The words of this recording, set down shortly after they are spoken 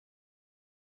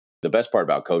The best part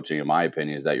about coaching, in my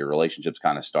opinion, is that your relationships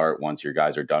kind of start once your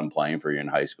guys are done playing for you in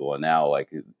high school. And now,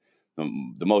 like,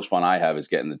 the most fun I have is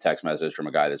getting the text message from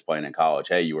a guy that's playing in college.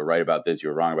 Hey, you were right about this. You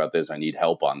were wrong about this. I need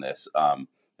help on this. And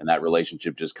that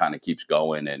relationship just kind of keeps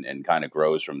going and kind of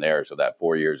grows from there. So that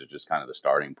 4 years is just kind of the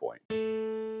starting point.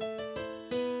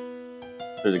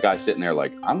 There's a guy sitting there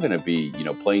like, I'm going to be,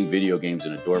 playing video games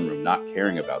in a dorm room, not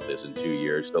caring about this in 2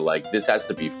 years. So like, this has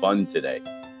to be fun today.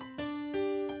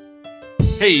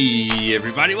 Hey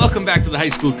everybody, welcome back to the High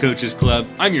School Coaches Club.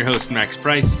 I'm your host, Max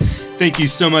Price. Thank you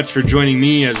so much for joining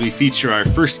me as we feature our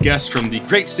first guest from the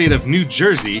great state of New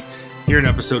Jersey here in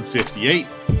episode 58,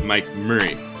 Mike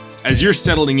Murray. As you're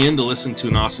settling in to listen to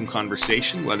an awesome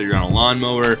conversation, whether you're on a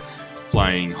lawnmower,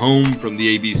 flying home from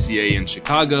the ABCA in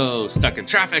Chicago, stuck in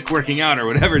traffic, working out, or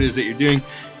whatever it is that you're doing,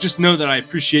 just know that I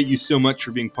appreciate you so much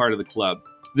for being part of the club.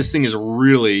 This thing is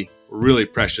really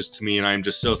precious to me, and I'm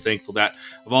just so thankful that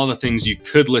of all the things you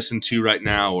could listen to right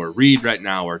now or read right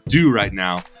now or do right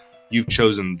now, you've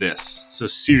chosen this. So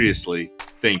seriously,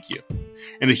 thank you.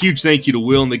 And a huge thank you to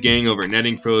Will and the gang over at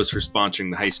Netting Pros for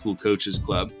sponsoring the High School Coaches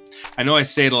Club. I know I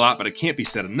say it a lot, but it can't be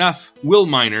said enough. Will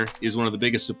Miner is one of the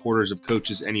biggest supporters of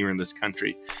coaches anywhere in this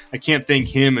country. I can't thank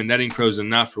him and Netting Pros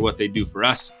enough for what they do for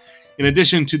us. In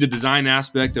addition to the design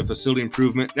aspect of facility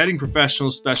improvement, netting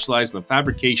professionals specialize in the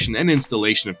fabrication and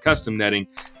installation of custom netting,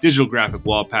 digital graphic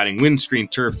wall padding, windscreen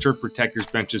turf protectors,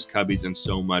 benches, cubbies, and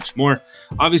so much more.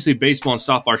 Obviously, baseball and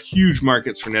softball are huge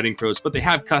markets for Netting Pros, but they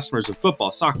have customers in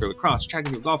football, soccer, lacrosse, track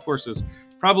and field, golf courses,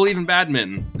 probably even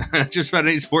badminton, just about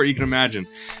any sport you can imagine.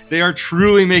 They are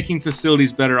truly making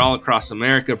facilities better all across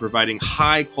America, providing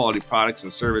high-quality products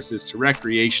and services to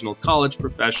recreational, college,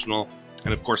 professional,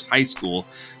 and of course, high school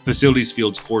facilities,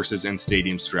 fields, courses, and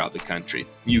stadiums throughout the country.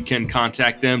 You can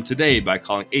contact them today by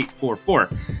calling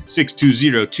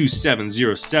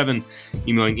 844-620-2707,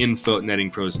 emailing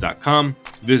info@nettingpros.com,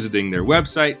 visiting their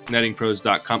website,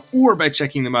 nettingpros.com, or by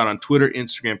checking them out on Twitter,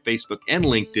 Instagram, Facebook, and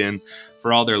LinkedIn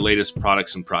for all their latest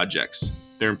products and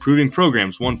projects. They're improving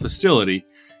programs one facility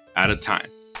at a time.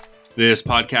 This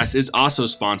podcast is also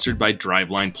sponsored by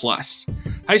Driveline Plus.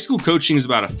 High school coaching is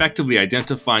about effectively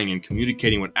identifying and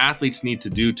communicating what athletes need to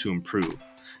do to improve.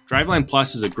 Driveline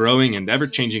Plus is a growing and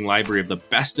ever-changing library of the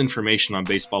best information on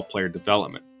baseball player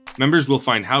development. Members will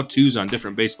find how-tos on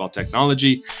different baseball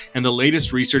technology and the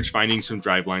latest research findings from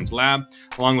Driveline's lab,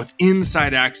 along with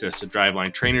inside access to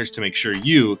Driveline trainers to make sure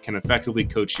you can effectively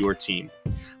coach your team.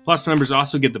 Plus, members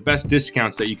also get the best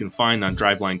discounts that you can find on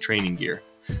Driveline training gear.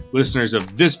 Listeners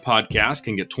of this podcast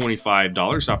can get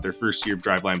 $25 off their first year of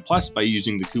Driveline Plus by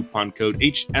using the coupon code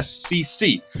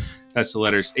HSCC. That's the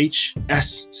letters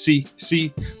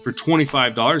HSCC for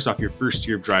 $25 off your first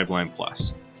year of Driveline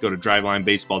Plus. Go to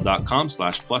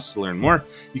drivelinebaseball.com/plus to learn more.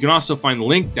 You can also find the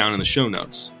link down in the show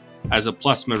notes. As a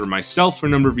Plus member myself for a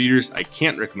number of years, I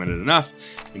can't recommend it enough.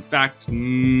 In fact,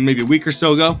 maybe a week or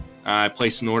so ago, I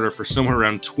placed an order for somewhere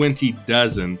around 20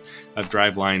 dozen of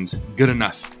Driveline's Good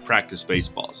Enough practice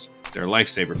baseballs. They're a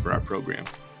lifesaver for our program.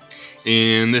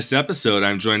 In this episode,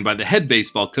 I'm joined by the head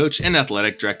baseball coach and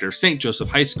athletic director of St. Joseph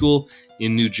High School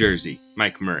in New Jersey,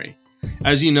 Mike Murray.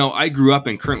 As you know, I grew up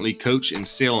and currently coach in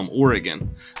Salem,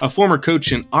 Oregon. A former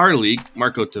coach in our league,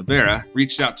 Marco Tavera,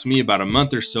 reached out to me about a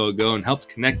month or so ago and helped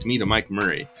connect me to Mike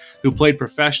Murray, who played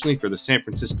professionally for the San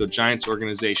Francisco Giants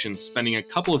organization, spending a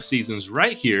couple of seasons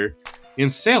right here in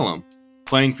Salem,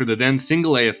 playing for the then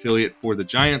single-A affiliate for the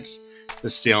Giants, the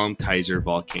Salem Kaiser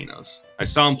Volcanoes. I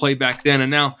saw him play back then,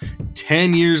 and now,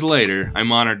 10 years later,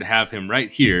 I'm honored to have him right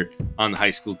here on the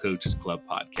High School Coaches Club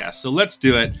podcast. So let's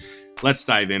do it. Let's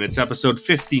dive in. It's episode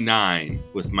 59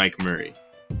 with Mike Murray.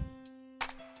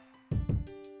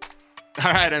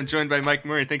 All right, I'm joined by Mike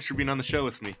Murray. Thanks for being on the show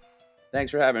with me.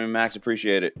 Thanks for having me, Max.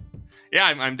 Appreciate it. Yeah,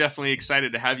 I'm definitely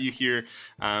excited to have you here.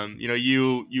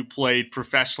 You played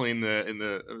professionally in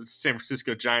the San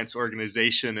Francisco Giants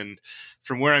organization, and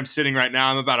from where I'm sitting right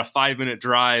now, I'm about a 5-minute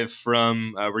drive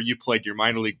from where you played your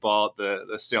minor league ball at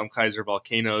the Salem Kaiser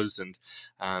Volcanoes, and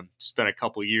spent a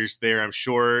couple years there. I'm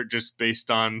sure just based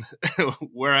on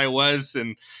where I was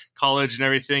in college and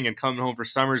everything, and coming home for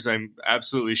summers, I'm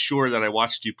absolutely sure that I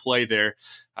watched you play there.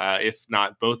 If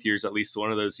not both years, at least one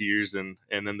of those years. And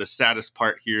then the saddest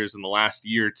part here is in the last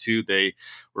year or two, they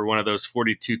were one of those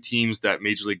 42 teams that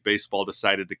Major League Baseball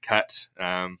decided to cut.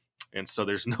 And so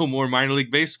there's no more minor league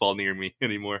baseball near me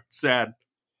anymore. Sad.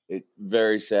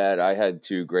 Very sad. I had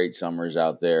 2 great summers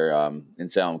out there in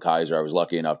Salem Kaiser. I was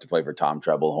lucky enough to play for Tom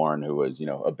Trebelhorn, who was,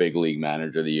 a big league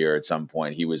manager of the year at some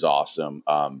point. He was awesome.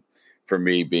 for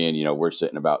me being, we're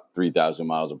sitting about 3,000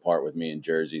 miles apart with me in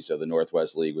Jersey. So the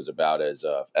Northwest League was about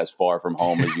as far from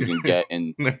home as you can get.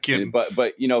 And, No kidding. but,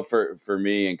 for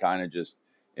me, and kind of just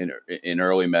an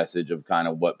early message of kind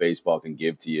of what baseball can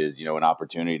give to you is, an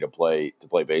opportunity to play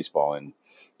baseball in,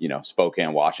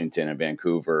 Spokane, Washington, and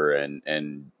Vancouver,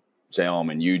 and Salem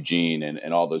and Eugene,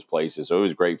 and all those places. So it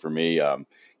was great for me.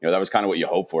 That was kind of what you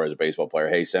hope for as a baseball player.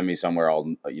 Hey, send me somewhere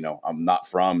I'm not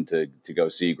from, to go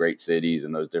see great cities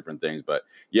and those different things. But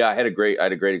yeah, I had a great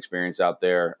experience out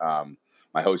there.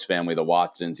 My host family, the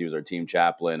Watsons, he was our team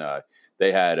chaplain.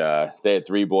 They had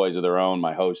 3 boys of their own,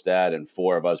 my host dad, and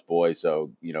 4 of us boys.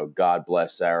 So, God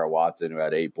bless Sarah Watson, who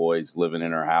had 8 boys living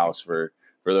in her house for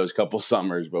those couple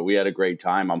summers. But we had a great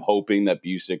time. I'm hoping that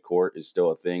Busick Court is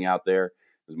still a thing out there.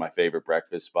 It was my favorite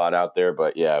breakfast spot out there.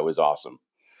 But yeah, it was awesome.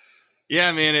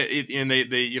 Yeah, man. And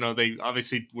they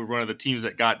obviously were one of the teams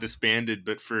that got disbanded,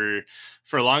 but for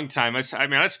a long time, I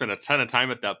spent a ton of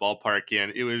time at that ballpark,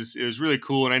 and it was really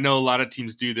cool. And I know a lot of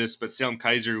teams do this, but Salem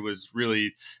Kaiser was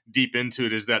really deep into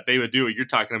it. Is that they would do what you're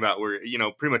talking about, where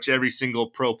pretty much every single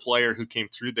pro player who came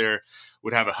through there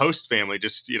would have a host family,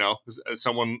 just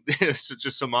someone,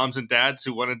 just some moms and dads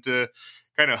who wanted to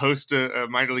kind of host a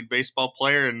minor league baseball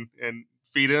player and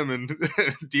feed him and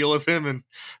deal with him, and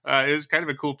it was kind of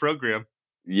a cool program.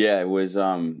 Yeah, it was.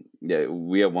 Yeah,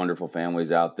 we have wonderful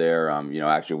families out there.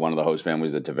 Actually, one of the host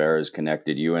families that Tavares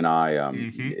connected you and I.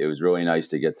 Mm-hmm. It was really nice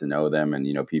to get to know them, and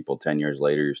people 10 years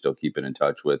later you're still keeping in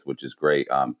touch with, which is great.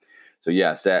 So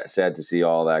yeah, sad to see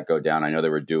all that go down. I know they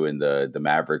were doing the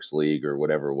Mavericks League or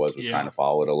whatever it was. We're trying to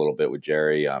follow it a little bit with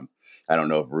Jerry. I don't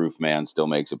know if Roofman still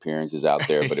makes appearances out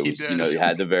there, but it was it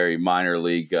had the very minor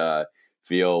league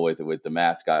feel with the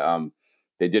mascot.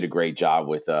 They did a great job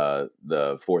with the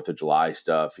 4th of July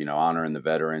stuff, honoring the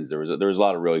veterans. There was a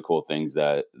lot of really cool things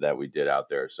that we did out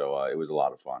there. So it was a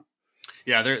lot of fun.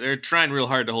 Yeah, they're trying real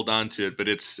hard to hold on to it, but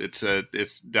it's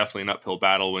definitely an uphill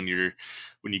battle when you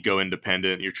go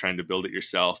independent and you're trying to build it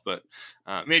yourself. But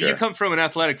man, Sure. You come from an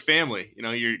athletic family.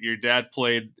 Your dad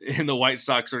played in the White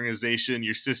Sox organization.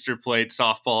 Your sister played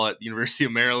softball at University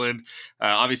of Maryland.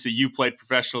 Obviously, you played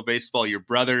professional baseball. Your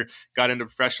brother got into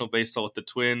professional baseball with the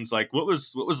Twins. Like, what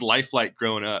was life like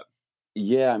growing up?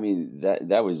 Yeah, I mean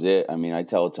that was it. I mean, I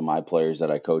tell it to my players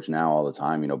that I coach now all the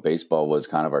time. Baseball was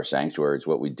kind of our sanctuary. It's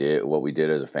what we did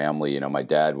as a family. My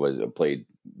dad played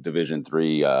Division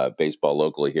III baseball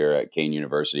locally here at Kane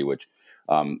University, which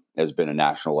has been a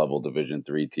national level Division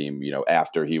III team.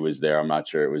 After he was there, I'm not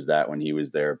sure it was that when he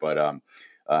was there, but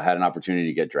had an opportunity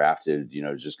to get drafted.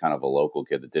 Just kind of a local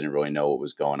kid that didn't really know what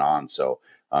was going on. So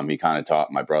he kind of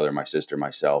taught my brother, my sister,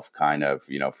 myself, kind of,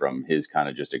 from his kind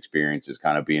of just experiences,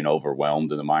 kind of being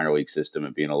overwhelmed in the minor league system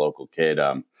and being a local kid.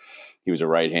 He was a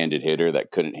right-handed hitter that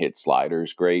couldn't hit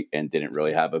sliders great and didn't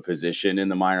really have a position in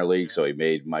the minor league. So he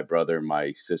made my brother,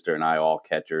 my sister, and I all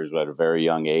catchers at a very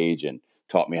young age, and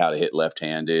taught me how to hit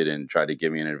left-handed and tried to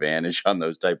give me an advantage on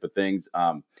those type of things.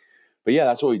 But yeah,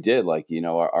 that's what we did. Like,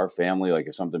 our family, like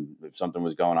if something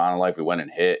was going on in life, we went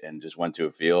and hit and just went to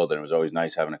a field. And it was always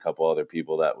nice having a couple other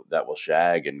people that will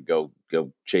shag and go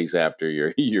chase after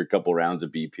your couple rounds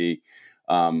of BP.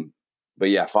 But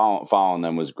yeah, following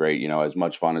them was great. As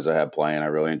much fun as I had playing, I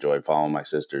really enjoyed following my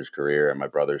sister's career and my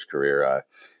brother's career.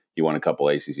 He won a couple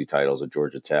ACC titles at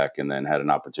Georgia Tech, and then had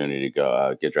an opportunity to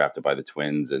go get drafted by the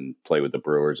Twins and play with the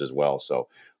Brewers as well. So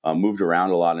moved around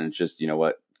a lot, and it's just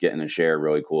getting to share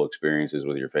really cool experiences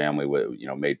with your family.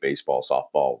 Made baseball,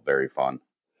 softball very fun.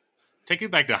 Take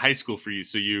it back to high school for you.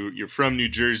 So you're from New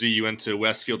Jersey. You went to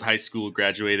Westfield High School,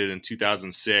 graduated in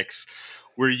 2006.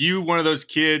 Were you one of those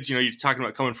kids? You're talking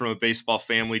about coming from a baseball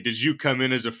family. Did you come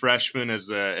in as a freshman as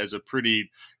a pretty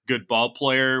good ball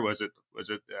player? Was it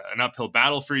an uphill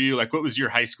battle for you? Like, what was your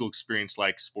high school experience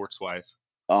like, sports wise?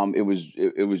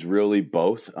 It was really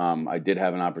both. I did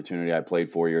have an opportunity. I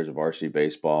played 4 years of varsity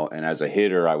baseball, and as a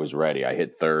hitter, I was ready. I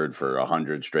hit third for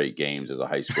 100 straight games as a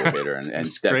high school hitter, and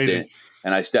stepped crazy. in.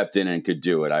 And I stepped in and could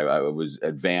do it. I was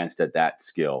advanced at that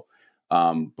skill.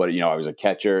 But I was a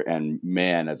catcher, and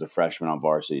man, as a freshman on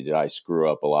varsity, did I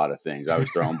screw up a lot of things. I was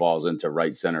throwing balls into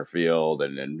right center field,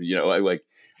 and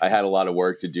I had a lot of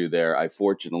work to do there. I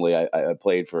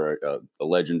played for a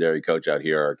legendary coach out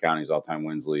here, our county's all-time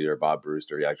wins leader, Bob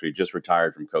Brewster. He actually just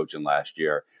retired from coaching last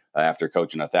year after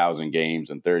coaching 1,000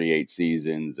 games and 38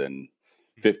 seasons and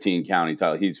 15 county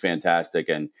titles. He's fantastic,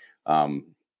 and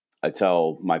I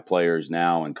tell my players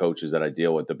now and coaches that I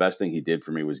deal with, the best thing he did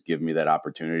for me was give me that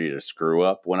opportunity to screw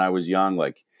up when I was young.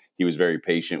 Like, he was very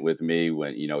patient with me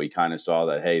when, he kind of saw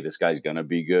that, hey, this guy's going to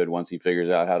be good once he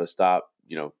figures out how to stop,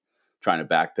 trying to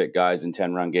backpick guys in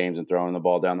 10-run games and throwing the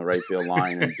ball down the right field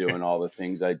line and doing all the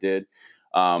things I did.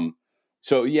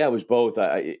 So yeah, it was both.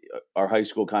 Our high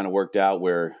school kind of worked out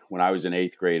where when I was in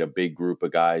eighth grade, a big group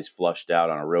of guys flushed out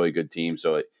on a really good team.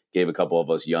 So it gave a couple of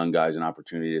us young guys an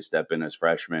opportunity to step in as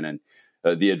freshmen. And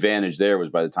the advantage there was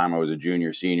by the time I was a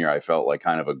junior, senior, I felt like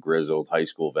kind of a grizzled high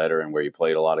school veteran where you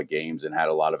played a lot of games and had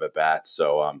a lot of at bats.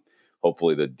 So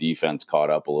hopefully the defense caught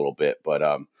up a little bit, but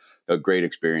a great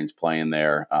experience playing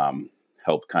there.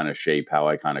 Helped kind of shape how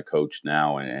I kind of coach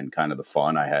now and kind of the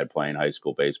fun I had playing high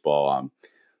school baseball.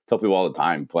 Tell people all the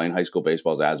time, playing high school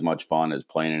baseball is as much fun as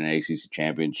playing in an ACC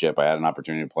championship. I had an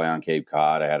opportunity to play on Cape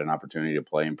Cod. I had an opportunity to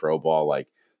play in pro ball. Like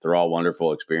they're all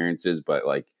wonderful experiences, but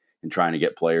like in trying to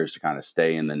get players to kind of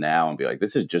stay in the now and be like,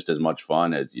 this is just as much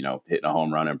fun as, hitting a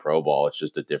home run in pro ball. It's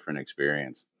just a different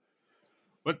experience.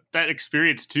 But that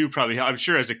experience too, probably, I'm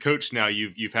sure as a coach now,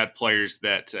 you've had players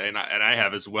that, and I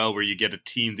have as well, where you get a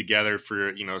team together for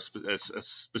a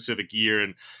specific year,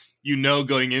 and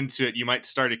going into it, you might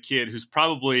start a kid who's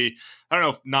probably, I don't know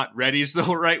if not ready is the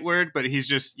right word, but he's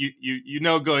just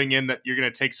going in that you're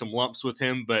going to take some lumps with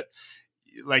him, but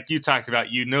like you talked about,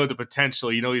 the potential,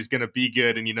 he's going to be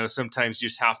good, and sometimes you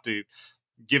just have to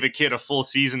give a kid a full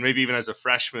season, maybe even as a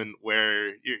freshman,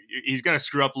 where he's going to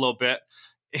screw up a little bit.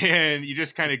 And you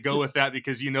just kind of go with that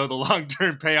because the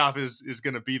long-term payoff is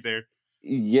going to be there.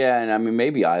 Yeah, and I mean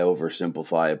maybe I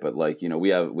oversimplify it, but like we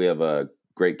have a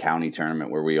great county tournament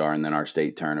where we are, and then our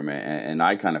state tournament, and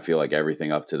I kind of feel like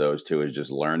everything up to those two is just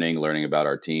learning about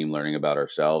our team, learning about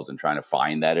ourselves, and trying to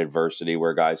find that adversity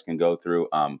where guys can go through.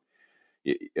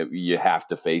 You have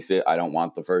to face it. I don't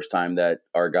want the first time that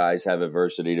our guys have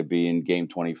adversity to be in game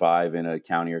 25 in a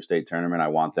county or state tournament. I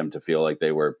want them to feel like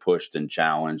they were pushed and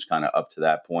challenged kind of up to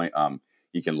that point.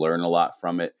 You can learn a lot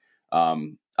from it.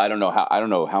 I don't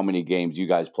know how many games you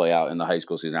guys play out in the high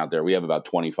school season out there. We have about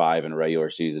 25 in a regular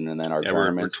season, and then our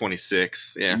tournaments. We're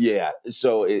 26. Yeah. Yeah.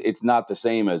 So it's not the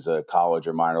same as a college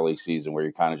or minor league season where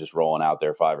you're kind of just rolling out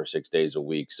there 5 or 6 days a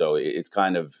week. So it's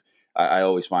kind of, I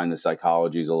always find the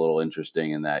psychology is a little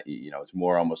interesting in that, it's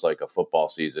more almost like a football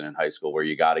season in high school where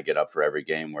you got to get up for every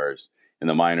game. Whereas in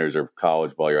the minors or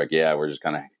college ball, you're like, yeah, we're just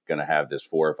kind of going to have this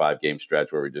 4 or 5 game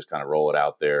stretch where we just kind of roll it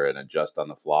out there and adjust on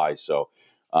the fly. So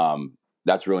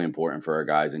that's really important for our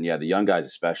guys. And yeah, the young guys,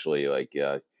 especially, like,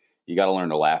 you got to learn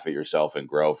to laugh at yourself and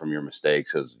grow from your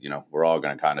mistakes because, we're all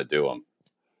going to kind of do them.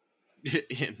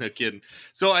 No kidding.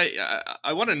 So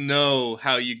I want to know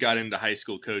how you got into high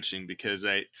school coaching because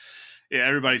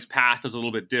everybody's path is a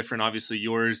little bit different. Obviously,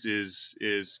 yours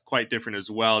is quite different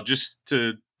as well. Just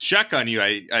to check on you,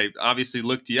 I obviously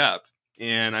looked you up,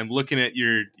 and I'm looking at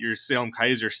your Salem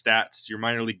Kaiser stats, your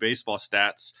minor league baseball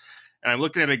stats, and I'm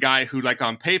looking at a guy who, like,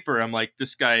 on paper, I'm like,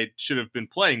 this guy should have been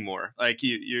playing more. Like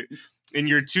you in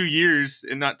your 2 years,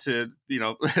 and not to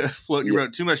float your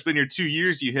boat too much, but in your 2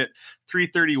 years, you hit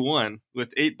 331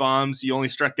 with 8 bombs. You only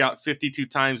struck out 52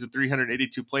 times in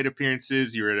 382 plate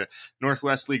appearances. You were at a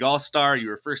Northwest League All-Star. You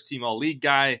were first team All-League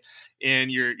guy.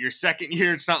 And your second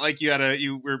year, it's not like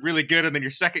you were really good, and then your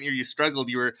second year you struggled.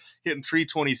 You were hitting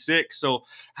 326. So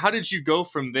how did you go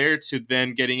from there to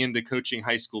then getting into coaching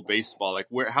high school baseball? Like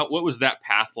what was that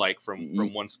path like from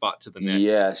one spot to the next?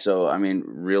 Yeah, so I mean,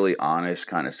 really honest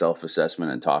kind of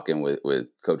self-assessment and talking with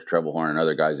Coach Treblehorn and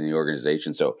other guys in the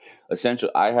organization. So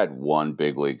essentially, I had one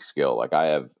big league skill. Like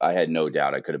I had no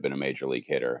doubt I could have been a major league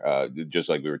hitter, just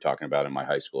like we were talking about in my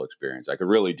high school experience. I could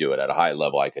really do it at a high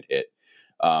level. I could hit.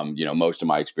 Most of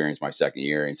my experience my second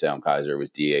year in Salem Kaiser was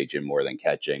DHing more than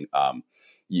catching.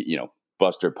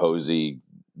 Buster Posey,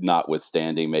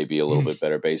 notwithstanding, maybe a little bit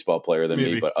better baseball player than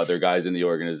me, but other guys in the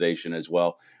organization as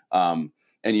well. And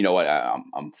you know what?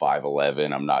 I'm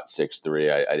 5'11". I'm not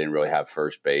 6'3". I didn't really have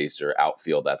first base or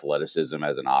outfield athleticism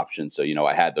as an option. So,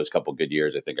 I had those couple good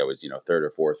years. I think I was, third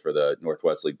or fourth for the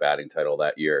Northwest League batting title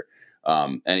that year.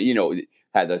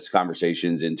 Had those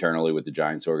conversations internally with the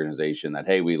Giants organization that,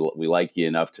 hey, we like you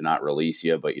enough to not release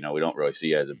you, but, we don't really see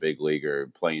you as a big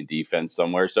leaguer playing defense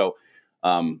somewhere. So,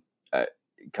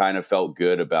 kind of felt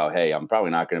good about, hey, I'm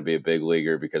probably not going to be a big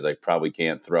leaguer because I probably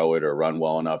can't throw it or run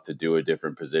well enough to do a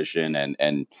different position.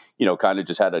 And kind of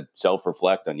just had to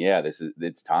self-reflect on,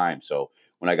 it's time. So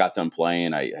when I got done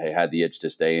playing, I had the itch to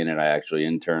stay in it. I actually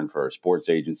interned for a sports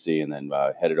agency and then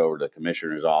headed over to the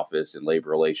commissioner's office in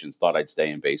labor relations, thought I'd stay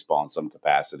in baseball in some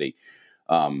capacity.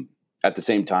 At the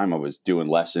same time, I was doing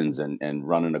lessons and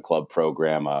running a club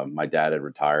program. My dad had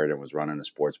retired and was running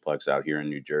a sportsplex out here in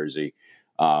New Jersey.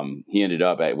 He ended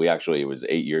up it was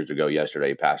 8 years ago yesterday,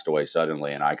 he passed away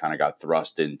suddenly, and I kind of got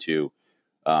thrust into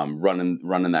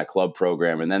running that club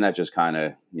program. And then that just kind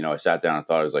of, I sat down and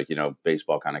thought, I was like,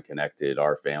 baseball kind of connected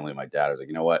our family. My dad was like,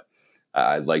 you know what,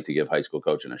 I'd like to give high school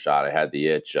coaching a shot. I had the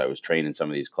itch. I was training some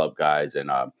of these club guys, and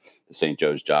the St.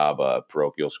 Joe's Job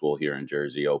parochial school here in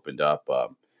Jersey opened up.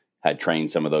 Had trained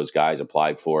some of those guys,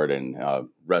 applied for it, and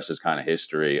rest is kind of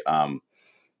history.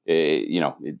 It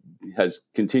has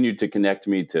continued to connect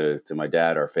me to my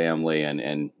dad, our family,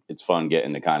 and it's fun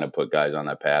getting to kind of put guys on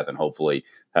that path and hopefully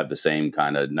have the same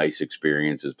kind of nice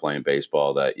experiences playing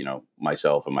baseball that,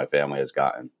 myself and my family has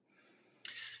gotten.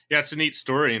 Yeah, it's a neat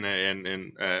story,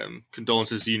 and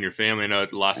condolences to you and your family. I know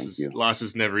loss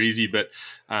is never easy, but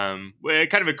kind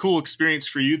of a cool experience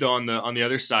for you though on the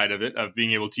other side of it, of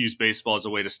being able to use baseball as a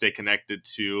way to stay connected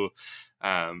to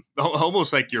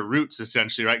almost like your roots,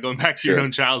 essentially, right? Going back to your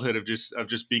own childhood of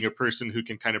just being a person who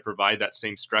can kind of provide that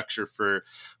same structure for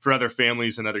other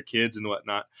families and other kids and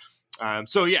whatnot.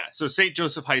 So St.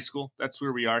 Joseph High School, that's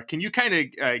where we are. Can you kind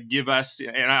of give us,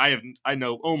 and I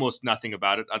know almost nothing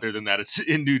about it other than that it's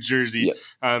in New Jersey.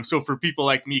 Yep. So for people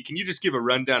like me, can you just give a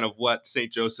rundown of what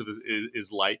St. Joseph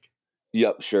is like?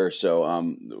 Yep, sure. So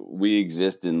we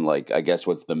exist in, like, I guess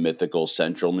what's the mythical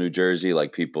central New Jersey.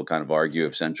 Like, people kind of argue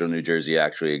if central New Jersey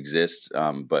actually exists,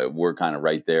 but we're kind of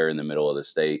right there in the middle of the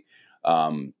state.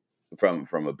 From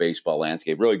a baseball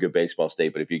landscape, really good baseball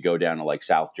state. But if you go down to like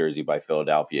South Jersey by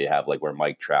Philadelphia, you have like where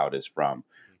Mike Trout is from,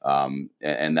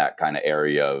 and that kind of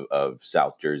area of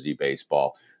South Jersey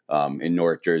baseball. In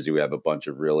North Jersey, we have a bunch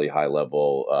of really high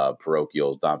level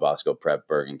parochials: Don Bosco Prep,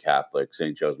 Bergen Catholic,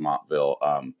 St. Joe's Montville,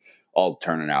 all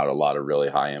turning out a lot of really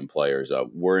high end players.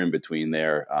 We're in between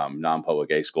there,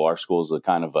 non-public A school. Our school is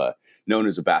kind of known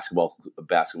as a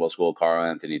basketball school. Carl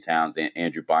Anthony Towns,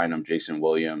 Andrew Bynum, Jason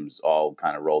Williams, all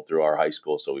kind of rolled through our high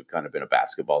school. So we've kind of been a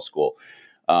basketball school,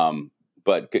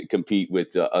 but compete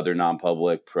with other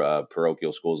non-public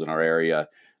parochial schools in our area.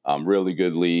 Really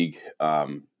good league.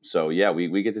 So yeah,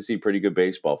 we get to see pretty good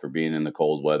baseball for being in the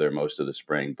cold weather most of the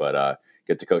spring, but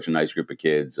get to coach a nice group of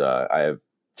kids. I have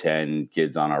 10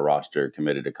 kids on our roster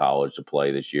committed to college to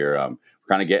play this year.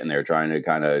 We're kind of getting there, trying to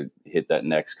kind of hit that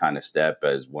next kind of step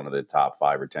as one of the top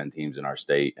 5 or 10 teams in our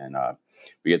state. And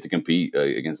we get to compete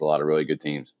against a lot of really good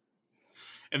teams.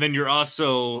 And then you're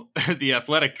also the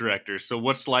athletic director. So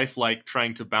what's life like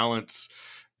trying to balance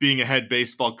being a head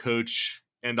baseball coach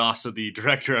and also the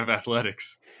director of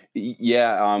athletics?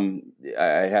 Yeah,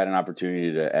 I had an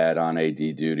opportunity to add on AD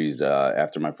duties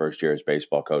after my first year as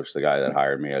baseball coach. The guy that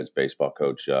hired me as baseball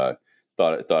coach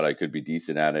thought I could be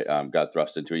decent at it. Got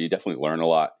thrust into it. You definitely learn a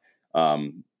lot.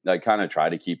 I kind of try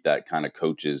to keep that kind of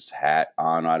coach's hat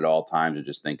on at all times and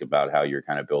just think about how you're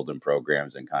kind of building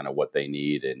programs and kind of what they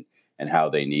need and how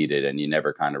they need it. And you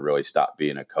never kind of really stop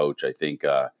being a coach. I think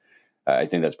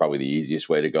that's probably the easiest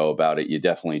way to go about it. You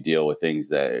definitely deal with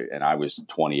things and I was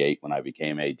 28 when I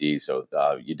became AD. So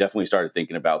you definitely started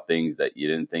thinking about things that you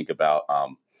didn't think about.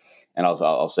 And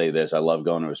I'll say this: I love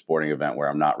going to a sporting event where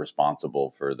I'm not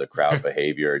responsible for the crowd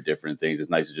behavior or different things. It's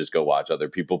nice to just go watch other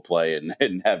people play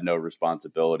and have no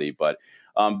responsibility. But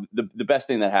the best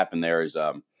thing that happened there is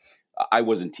I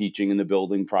wasn't teaching in the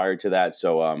building prior to that.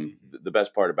 So the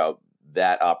best part about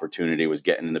that opportunity was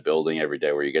getting in the building every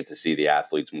day, where you get to see the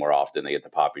athletes more often. They get to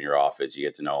pop in your office. You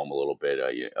get to know them a little bit,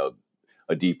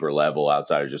 a deeper level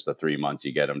outside of just the 3 months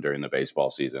you get them during the baseball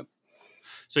season.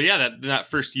 So yeah, that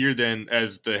first year then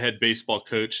as the head baseball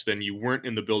coach, then you weren't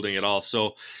in the building at all.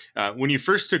 So when you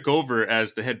first took over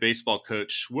as the head baseball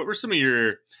coach, what were some of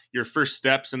your first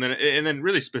steps? And then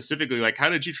really specifically, like, how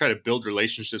did you try to build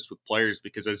relationships with players?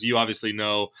 Because as you obviously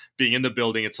know, being in the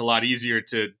building, it's a lot easier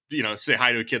to, say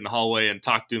hi to a kid in the hallway and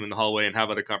talk to him in the hallway and have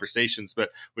other conversations.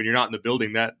 But when you're not in the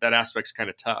building, that aspect's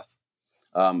kind of tough.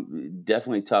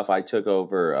 Definitely tough. I took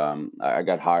over. I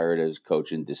got hired as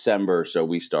coach in December, so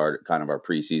we started kind of our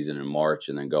preseason in March,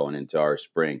 and then going into our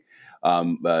spring.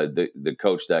 The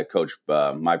coach that coached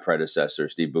my predecessor,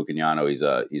 Steve Bucagnano,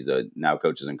 he's now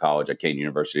coaches in college at Kean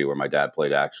University, where my dad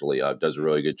played. Actually, does a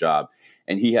really good job,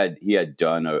 and he had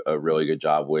done a really good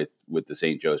job with the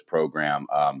St. Joe's program.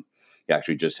 He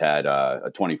actually just had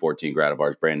a 2014 grad of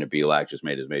ours, Brandon Bielak, just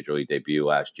made his major league debut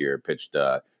last year.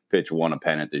 Won a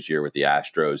pennant this year with the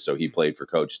Astros. So he played for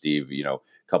Coach Steve, a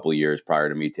couple of years prior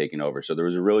to me taking over. So there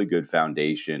was a really good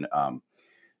foundation.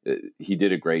 He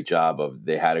did a great job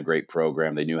they had a great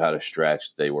program. They knew how to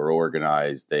stretch. They were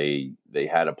organized. They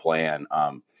had a plan.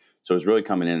 So it was really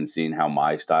coming in and seeing how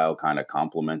my style kind of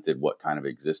complemented what kind of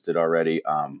existed already.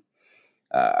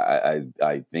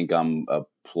 I think I'm a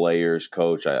player's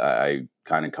coach. I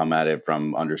kind of come at it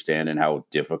from understanding how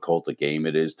difficult a game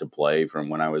it is to play from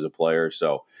when I was a player.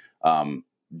 So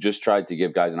just tried to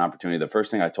give guys an opportunity. The first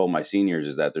thing I told my seniors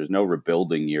is that there's no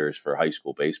rebuilding years for high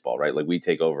school baseball, right? Like we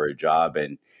take over a job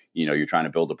and, you're trying to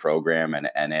build a program and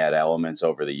add elements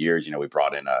over the years. We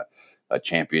brought in a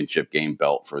championship game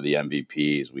belt for the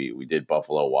MVPs. We did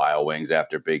Buffalo Wild Wings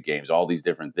after big games, all these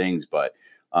different things. But,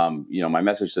 my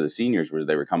message to the seniors was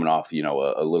they were coming off,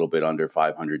 a little bit under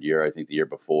 500 year, I think the year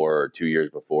before or 2 years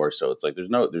before. So it's like, there's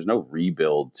no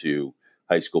rebuild to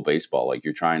high school baseball. Like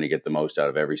you're trying to get the most out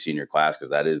of every senior class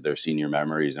because that is their senior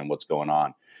memories and what's going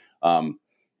on. Um,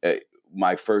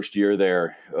 my first year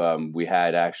there, we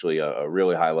had actually a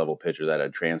really high level pitcher that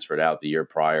had transferred out the year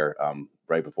prior,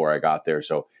 right before I got there.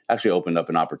 So actually opened up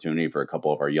an opportunity for a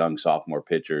couple of our young sophomore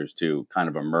pitchers to kind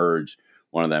of emerge.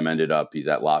 One of them ended up, he's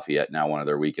at Lafayette now, one of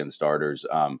their weekend starters.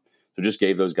 So just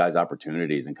gave those guys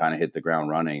opportunities and kind of hit the ground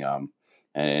running. And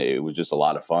it was just a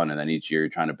lot of fun. And then each year you're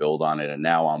trying to build on it. And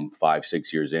now I'm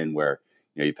 5-6 years in where,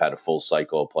 you've had a full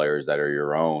cycle of players that are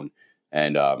your own.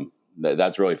 And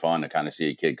that's really fun to kind of see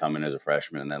a kid come in as a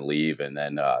freshman and then leave. And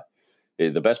then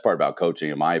the best part about coaching,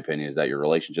 in my opinion, is that your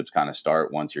relationships kind of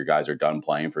start once your guys are done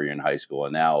playing for you in high school.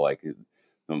 And now, like,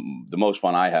 the most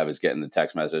fun I have is getting the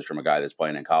text message from a guy that's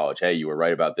playing in college. Hey, you were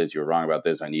right about this. You were wrong about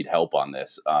this. I need help on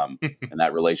this. And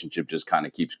that relationship just kind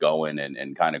of keeps going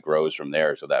and kind of grows from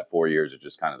there. So that 4 years is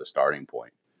just kind of the starting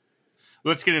point.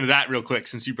 Let's get into that real quick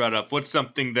since you brought up. What's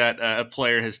something that a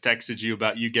player has texted you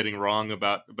about you getting wrong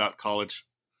about college?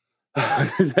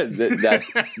 That's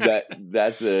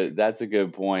a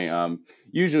good point.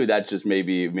 Usually that's just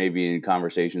maybe in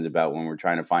conversations about when we're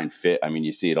trying to find fit. I mean,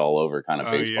 you see it all over kind of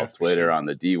baseball Twitter on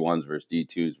the D1s versus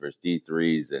D2s versus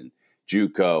D3s and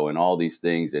JUCO and all these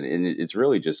things. And it's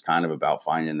really just kind of about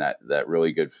finding that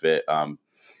really good fit.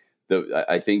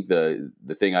 I think the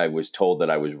thing I was told that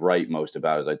I was right most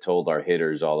about is I told our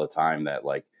hitters all the time that,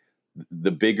 like,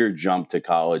 the bigger jump to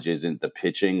college isn't the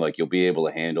pitching. Like, you'll be able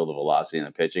to handle the velocity in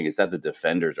the pitching. It's that the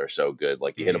defenders are so good.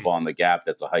 Like, you hit a ball in the gap,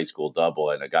 that's a high school double,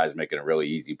 and a guy's making a really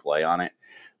easy play on it.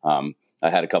 I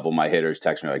had a couple of my hitters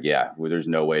text me like, yeah, well, there's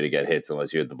no way to get hits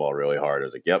unless you hit the ball really hard. I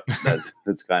was like, yep,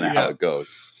 that's kind of how it goes.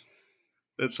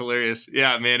 That's hilarious.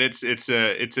 Yeah, man, it's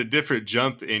a different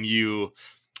jump, and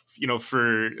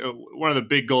for one of the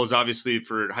big goals, obviously,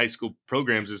 for high school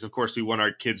programs is, of course, we want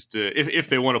our kids to, if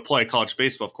they want to play college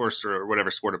baseball, of course, or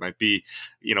whatever sport it might be,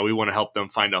 we want to help them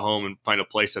find a home and find a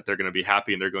place that they're going to be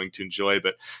happy and they're going to enjoy.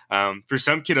 But for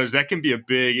some kiddos, that can be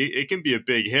it can be a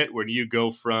big hit when you go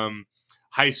from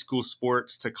high school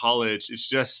sports to college.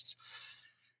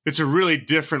 It's a really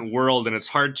different world, and it's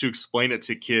hard to explain it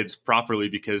to kids properly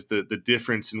because the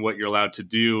difference in what you're allowed to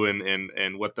do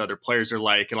and what the other players are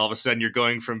like. And all of a sudden you're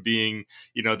going from being,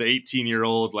 the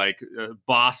 18-year-old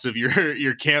boss of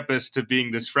your campus to being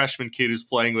this freshman kid who's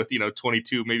playing with,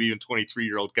 22, maybe even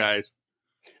 23-year-old guys.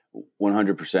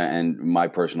 100%. And my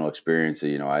personal experience,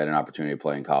 I had an opportunity to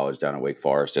play in college down at Wake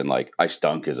Forest, and I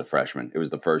stunk as a freshman. It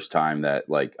was the first time that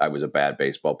I was a bad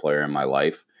baseball player in my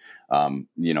life.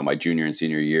 My junior and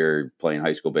senior year playing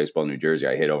high school baseball in New Jersey,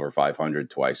 I hit over 500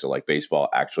 twice. So baseball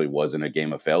actually wasn't a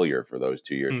game of failure for those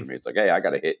 2 years for me. It's like, hey, I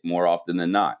got to hit more often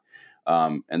than not.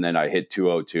 And then I hit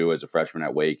 202 as a freshman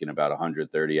at Wake and about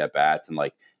 130 at bats, and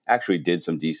actually did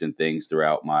some decent things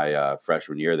throughout my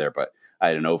freshman year there. But I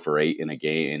had an 0 for 8 in an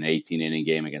 18-inning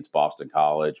game against Boston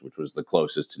College, which was the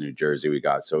closest to New Jersey we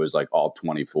got. So it was all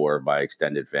 24 of my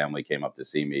extended family came up to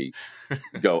see me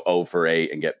go 0 for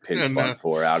 8 and get pinch bunt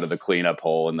for out of the cleanup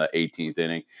hole in the 18th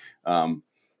inning.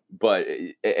 But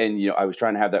I was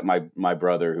trying to have that. My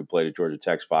brother, who played at Georgia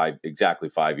Tech, exactly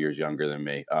 5 years younger than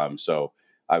me. So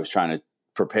I was trying to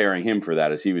preparing him for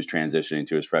that as he was transitioning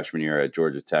to his freshman year at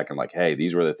Georgia Tech. And hey,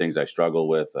 these were the things I struggled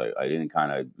with. I didn't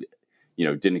kind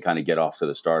of get off to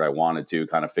the start I wanted to,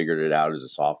 kind of figured it out as a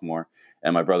sophomore.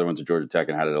 And my brother went to Georgia Tech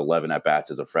and had 11 at bats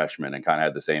as a freshman and kind of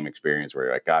had the same experience where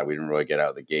you're like, God, we didn't really get out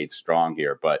of the gates strong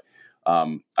here. But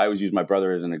I always use my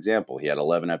brother as an example. He had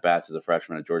 11 at bats as a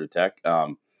freshman at Georgia Tech.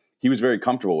 He was very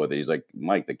comfortable with it. He's like,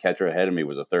 Mike, the catcher ahead of me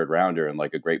was a third rounder and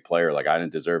a great player. I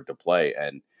didn't deserve to play.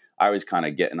 And I was kind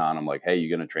of getting on him hey, you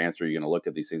going to transfer? You going to look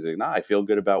at these things? I feel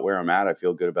good about where I'm at. I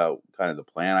feel good about kind of the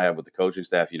plan I have with the coaching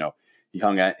staff. He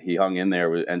hung in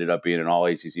there, ended up being an all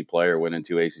ACC player, winning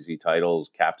 2 ACC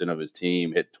titles, captain of his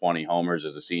team, hit 20 homers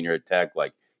as a senior at Tech.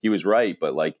 He was right,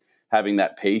 but having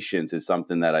that patience is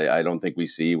something that I don't think we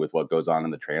see with what goes on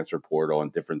in the transfer portal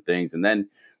and different things. And then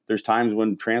there's times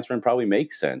when transferring probably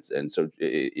makes sense. And so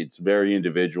it's very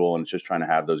individual, and it's just trying to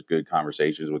have those good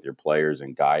conversations with your players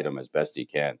and guide them as best you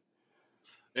can.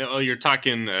 You're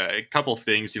talking a couple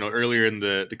things, earlier in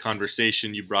the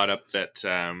conversation, you brought up that,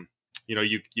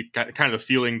 you got kind of the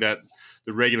feeling that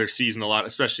the regular season a lot,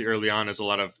 especially early on, is a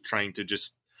lot of trying to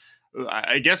just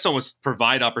I guess almost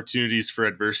provide opportunities for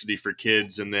adversity for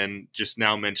kids, and then just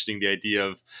now mentioning the idea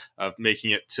of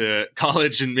making it to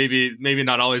college and maybe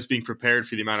not always being prepared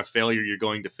for the amount of failure you're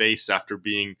going to face after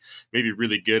being maybe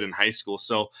really good in high school.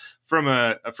 So from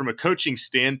a coaching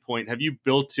standpoint, have you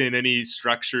built in any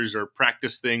structures or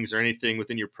practice things or anything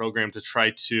within your program to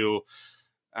try to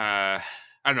I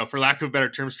don't know, for lack of better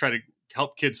terms, try to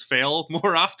help kids fail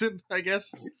more often, I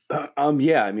guess?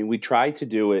 Yeah, I mean, we try to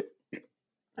do it.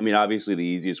 I mean, obviously, the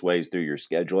easiest way is through your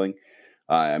scheduling.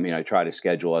 I mean, I try to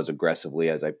schedule as aggressively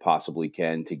as I possibly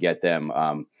can to get them.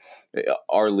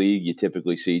 Our league, you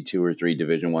typically see 2 or 3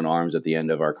 Division One arms at the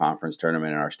end of our conference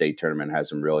tournament, and our state tournament has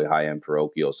some really high end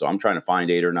parochials. So I'm trying to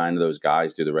find 8 or 9 of those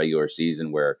guys through the regular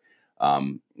season where,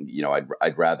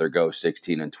 I'd rather go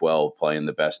 16-12 playing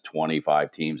the best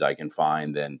 25 teams I can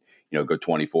find than go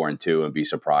 24-2 and be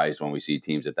surprised when we see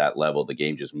teams at that level. The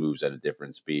game just moves at a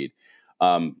different speed.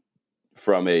 Um,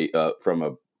 from a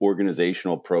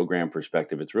organizational program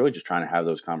perspective, it's really just trying to have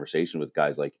those conversations with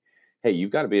guys like, hey,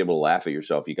 you've got to be able to laugh at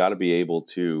yourself. You got to be able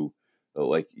to,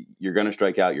 like, you're going to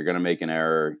strike out, you're going to make an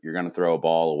error, you're going to throw a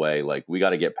ball away. Like, we got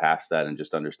to get past that and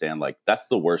just understand, like, that's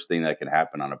the worst thing that can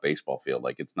happen on a baseball field.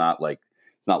 Like, it's not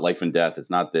life and death. It's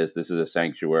not this. This is a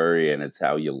sanctuary, and it's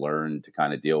how you learn to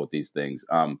kind of deal with these things.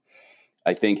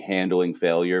 I think handling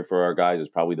failure for our guys is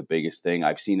probably the biggest thing.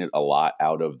 I've seen it a lot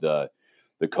out of the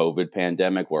COVID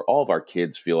pandemic, where all of our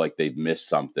kids feel like they've missed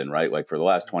something, right? Like for the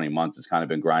last 20 months, it's kind of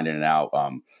been grinding it out.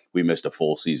 We missed a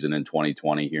full season in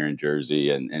 2020 here in Jersey.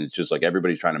 And it's just like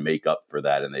everybody's trying to make up for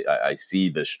that. And I see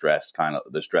the stress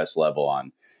level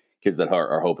on kids that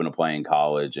are hoping to play in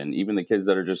college, and even the kids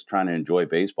that are just trying to enjoy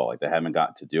baseball, like they haven't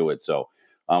gotten to do it. So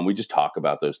we just talk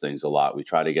about those things a lot. We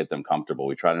try to get them comfortable.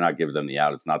 We try to not give them the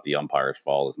out. It's not the umpire's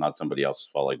fault. It's not somebody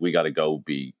else's fault. Like, we got to go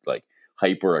be like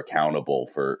hyper accountable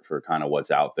for kind of what's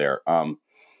out there.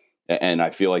 And I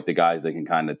feel like the guys that can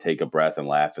kind of take a breath and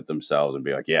laugh at themselves and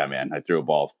be like, yeah, man, I threw a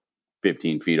ball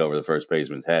 15 feet over the first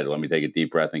baseman's head. Let me take a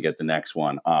deep breath and get the next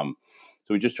one.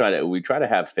 So we try to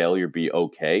have failure be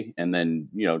okay, and then,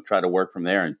 try to work from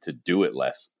there and to do it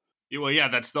less. Well, yeah,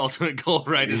 that's the ultimate goal,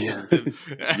 right? Is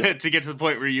to get to the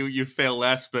point where you fail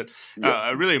less. But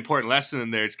a really important lesson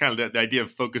in there, it's kind of the idea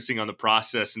of focusing on the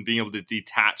process and being able to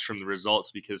detach from the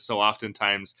results, because so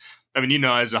oftentimes, I mean,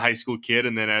 as a high school kid,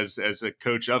 and then as a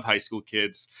coach of high school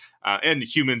kids and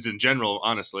humans in general,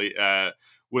 honestly,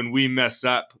 when we mess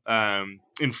up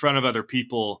in front of other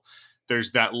people,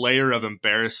 there's that layer of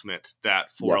embarrassment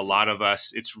that for a lot of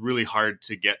us, it's really hard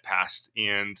to get past.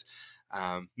 And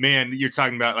man, you're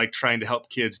talking about like trying to help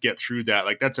kids get through that.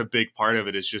 Like, that's a big part of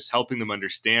it, is just helping them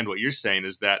understand what you're saying,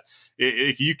 is that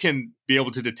if you can be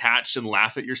able to detach and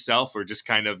laugh at yourself, or just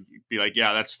kind of be like,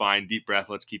 yeah, that's fine, deep breath,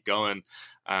 let's keep going.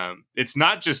 It's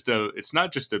not just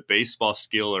a baseball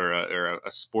skill or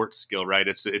a sports skill, right?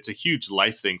 It's a huge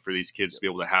life thing for these kids to be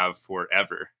able to have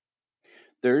forever.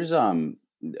 There's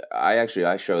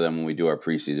I show them when we do our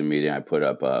preseason meeting. I put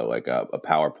up a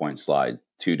PowerPoint slide,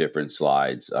 2 different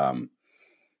slides.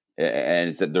 And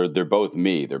it's that they're both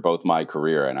me. They're both my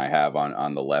career. And I have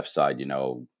on the left side,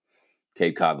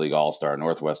 Cape Cod League All-Star,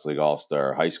 Northwest League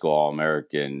All-Star, high school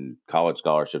All-American, college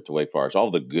scholarship to Wake Forest,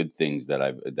 all the good things that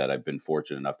I've been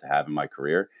fortunate enough to have in my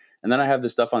career. And then I have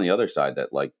the stuff on the other side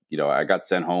that, like, I got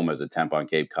sent home as a temp on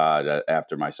Cape Cod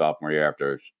after my sophomore year,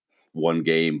 after one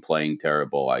game playing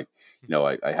terrible. I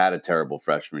had a terrible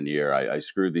freshman year. I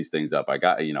screwed these things up. I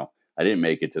didn't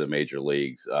make it to the major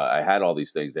leagues. I had all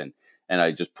these things, and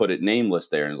I just put it nameless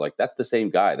there. And like, that's the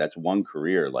same guy. That's one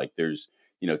career. Like, there's,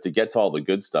 to get to all the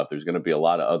good stuff, there's going to be a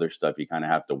lot of other stuff you kind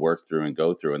of have to work through and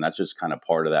go through. And that's just kind of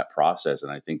part of that process.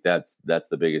 And I think that's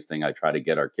the biggest thing I try to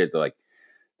get our kids. Like,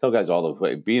 tell guys all the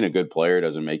way, being a good player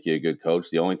doesn't make you a good coach.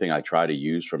 The only thing I try to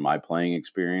use from my playing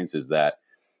experience is that,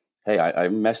 hey, I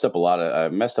messed up a lot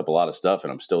of stuff,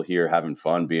 and I'm still here having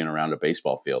fun being around a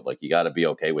baseball field. Like, you got to be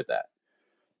okay with that.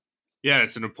 Yeah,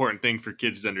 it's an important thing for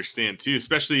kids to understand too,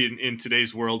 especially in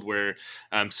today's world where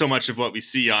so much of what we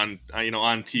see on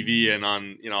on TV and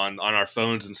on our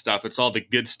phones and stuff, it's all the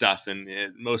good stuff, and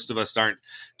most of us aren't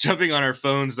jumping on our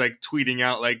phones like tweeting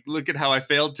out like, "Look at how I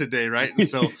failed today," right? And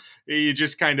so it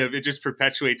just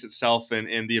perpetuates itself,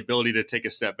 and the ability to take a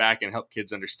step back and help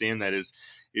kids understand that is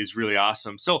really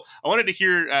awesome. So I wanted to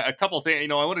hear a couple of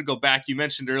things. I want to go back. You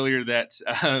mentioned earlier that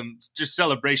just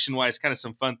celebration wise, kind of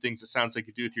some fun things it sounds like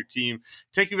you do with your team.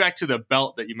 Take me back to the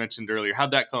belt that you mentioned earlier.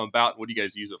 How'd that come about? What do you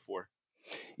guys use it for?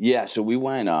 Yeah, so we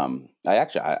went. I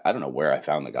don't know where I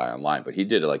found the guy online, but he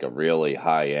did like a really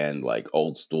high end, like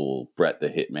old school Bret the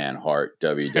Hitman Hart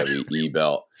WWE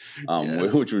belt,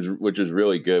 Yes. which was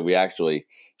really good. We actually,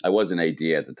 I wasn't AD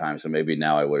at the time, so maybe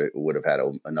now I would have had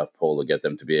enough pull to get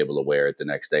them to be able to wear it the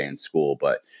next day in school.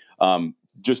 But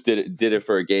just did it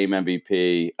for a game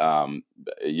MVP.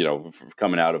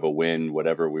 Coming out of a win,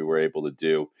 whatever we were able to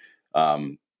do.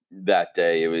 That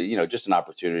day it was just an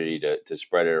opportunity to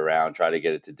spread it around, try to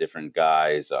get it to different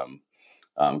guys,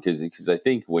 because I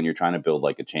think when you're trying to build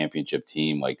like a championship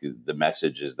team, like the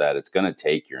message is that it's going to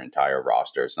take your entire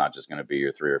roster. It's not just going to be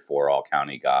your 3 or 4 all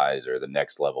county guys or the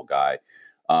next level guy.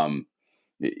 um,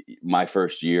 my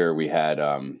first year we had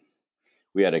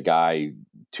a guy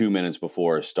 2 minutes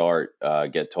before a start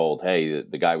get told, hey,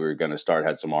 the guy we were going to start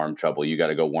had some arm trouble. You got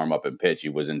to go warm up and pitch. He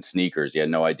was in sneakers. He had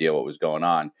no idea what was going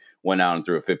on. Went out and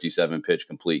threw a 57 pitch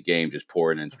complete game, just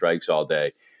pouring in strikes all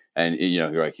day. And,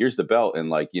 you're like, here's the belt. And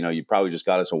like, you probably just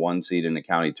got us a 1 seed in the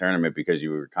county tournament because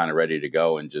you were kind of ready to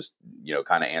go and just,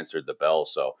 kind of answered the bell.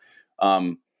 So,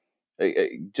 um,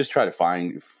 just try to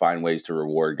find ways to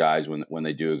reward guys when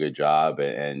they do a good job,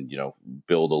 and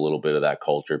build a little bit of that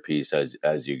culture piece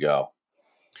as you go.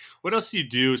 What else do you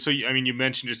do? So, I mean, you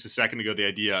mentioned just a second ago the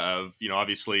idea of,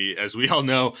 obviously, as we all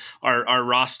know, our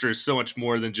roster is so much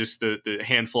more than just the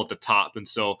handful at the top. And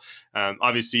so,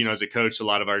 obviously, as a coach, a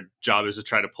lot of our job is to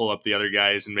try to pull up the other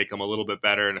guys and make them a little bit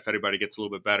better. And if everybody gets a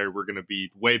little bit better, we're going to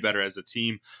be way better as a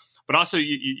team. But also,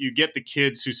 you get the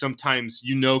kids who sometimes,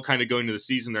 kind of going into the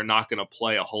season, they're not going to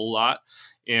play a whole lot.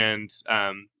 And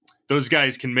those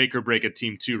guys can make or break a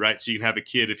team too, right? So you can have a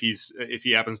kid if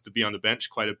he happens to be on the bench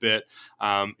quite a bit,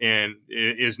 and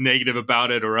is negative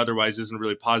about it, or otherwise isn't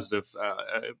really positive,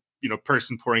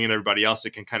 person pouring in everybody else,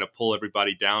 it can kind of pull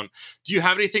everybody down. Do you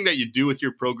have anything that you do with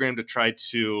your program to try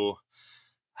to,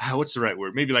 what's the right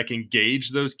word? Maybe like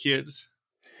engage those kids?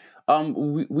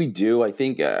 We do. I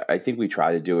think we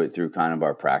try to do it through kind of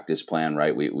our practice plan,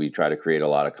 right? We try to create a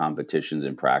lot of competitions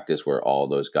in practice where all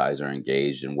those guys are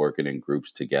engaged and working in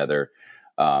groups together.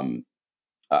 Um,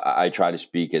 I try to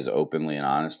speak as openly and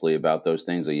honestly about those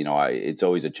things. It's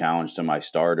always a challenge to my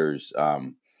starters.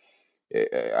 I'll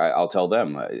tell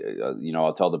them,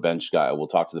 I'll tell the bench guy. We'll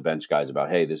talk to the bench guys about,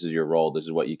 hey, this is your role. This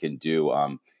is what you can do.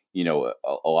 A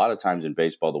lot of times in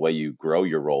baseball, the way you grow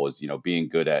your role is, being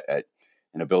good at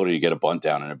an ability to get a bunt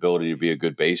down, an ability to be a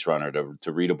good base runner,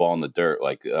 to read a ball in the dirt,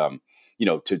 like,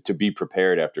 to be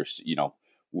prepared after,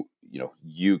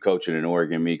 you coaching in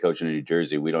Oregon, me coaching in New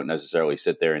Jersey. We don't necessarily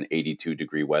sit there in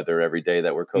 82-degree weather every day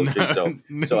that we're coaching. So,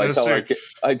 No, I no, tell sir.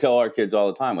 I tell our kids all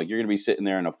the time, like, you're going to be sitting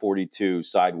there in a 42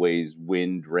 sideways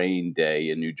wind rain day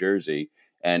in New Jersey,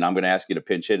 and I'm going to ask you to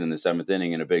pinch hit in the 7th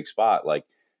inning in a big spot. Like,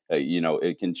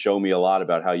 it can show me a lot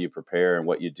about how you prepare and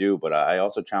what you do. But I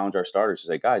also challenge our starters to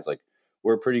say, guys, like,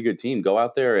 we're a pretty good team. Go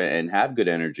out there and have good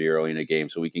energy early in a game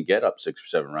so we can get up 6 or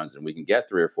 7 runs, and we can get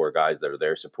 3 or 4 guys that are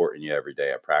there supporting you every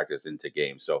day at practice into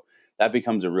games. So that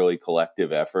becomes a really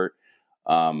collective effort.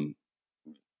 Um,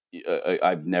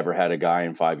 I've never had a guy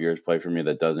in 5 years play for me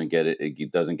that doesn't get it.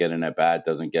 It doesn't get in at bat,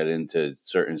 doesn't get into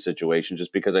certain situations,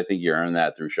 just because I think you earn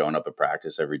that through showing up at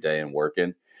practice every day and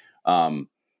working. Um,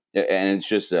 and it's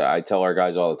just, I tell our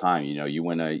guys all the time, you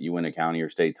win a county or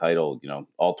state title,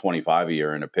 all 25 of you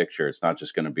are in a picture. It's not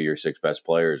just going to be your 6 best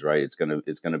players, right? It's going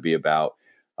to be about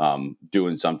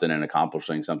doing something and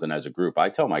accomplishing something as a group. I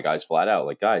tell my guys flat out,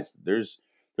 like, guys, there's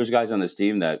guys on this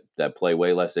team that play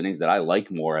way less innings that I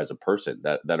like more as a person,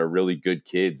 that are really good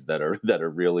kids, that are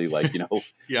really, like,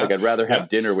 Yeah. like, I'd rather Yeah. have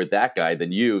dinner with that guy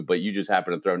than you, but you just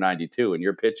happen to throw 92 and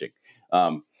you're pitching.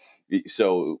 Um,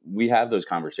 so we have those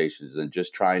conversations, and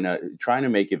just trying to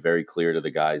make it very clear to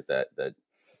the guys that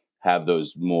have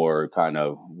those more kind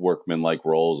of workman like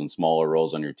roles and smaller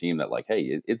roles on your team, that, like,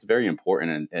 hey, it's very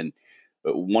important. And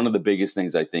one of the biggest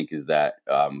things I think is that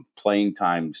playing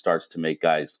time starts to make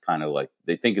guys kind of like,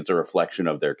 they think it's a reflection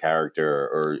of their character,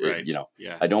 or Right.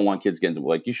 Yeah. I don't want kids getting,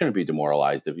 like, you shouldn't be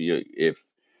demoralized if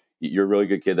you're a really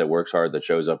good kid that works hard, that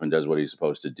shows up and does what he's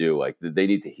supposed to do. Like, they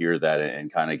need to hear that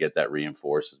and kind of get that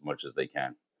reinforced as much as they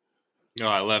can. No,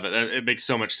 I love it. It makes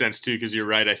so much sense too, because you're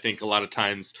right. I think a lot of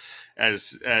times,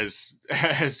 as as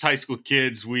high school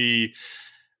kids,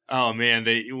 oh man,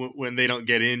 when they don't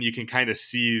get in, you can kind of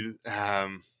see,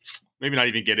 maybe not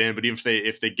even get in, but even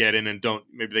if they get in and don't,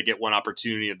 maybe they get one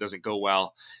opportunity, it doesn't go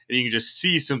well, and you can just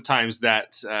see sometimes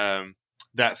that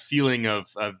feeling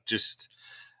of just,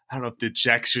 I don't know if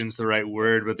dejection's the right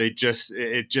word, but it just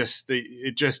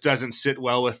doesn't sit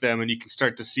well with them, and you can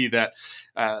start to see that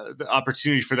the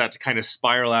opportunity for that to kind of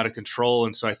spiral out of control.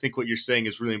 And so I think what you're saying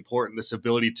is really important, this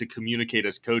ability to communicate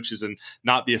as coaches and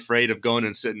not be afraid of going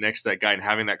and sitting next to that guy and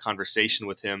having that conversation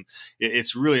with him.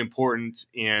 It's really important.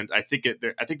 And I think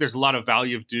there's a lot of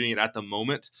value of doing it at the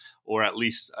moment, or at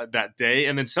least that day.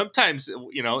 And then sometimes,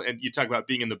 and you talk about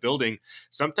being in the building,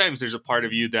 sometimes there's a part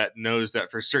of you that knows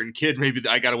that for a certain kid, maybe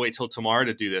I got to wait till tomorrow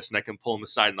to do this, and I can pull him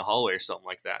aside in the hallway or something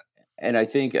like that. And I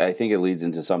think it leads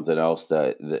into something else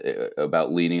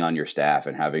about leaning on your staff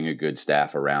and having a good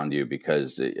staff around you,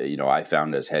 because I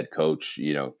found as head coach,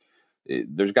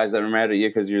 there's guys that are mad at you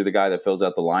because you're the guy that fills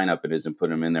out the lineup and isn't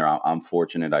putting them in there. I'm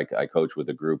fortunate. I coach with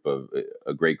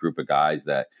a great group of guys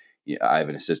that I have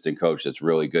an assistant coach that's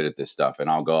really good at this stuff, and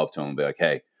I'll go up to him and be like,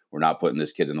 hey, we're not putting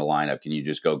this kid in the lineup. Can you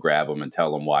just go grab him and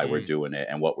tell him why we're doing it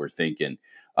and what we're thinking?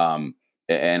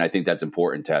 And I think that's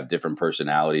important to have different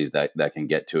personalities that can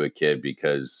get to a kid,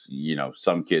 because,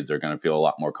 some kids are going to feel a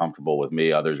lot more comfortable with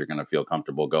me. Others are going to feel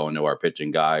comfortable going to our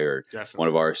pitching guy or one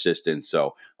of our assistants.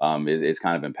 So it's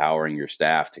kind of empowering your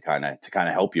staff to kind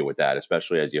of help you with that,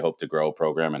 especially as you hope to grow a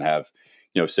program and have,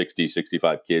 60,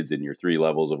 65 kids in your 3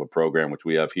 levels of a program, which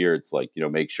we have here. It's like,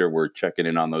 make sure we're checking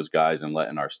in on those guys and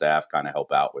letting our staff kind of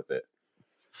help out with it.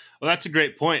 Well, that's a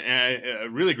great point, a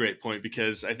really great point,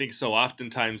 because I think so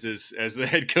oftentimes as the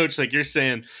head coach, like you're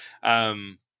saying,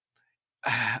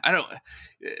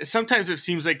 sometimes it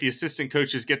seems like the assistant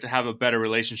coaches get to have a better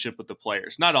relationship with the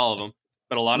players. Not all of them,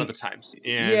 but a lot of the times.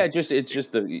 And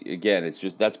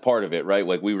that's part of it, right?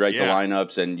 Like we write the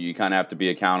lineups and you kind of have to be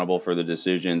accountable for the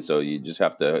decision. So you just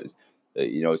have to,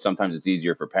 sometimes it's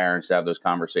easier for parents to have those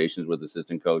conversations with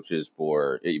assistant coaches.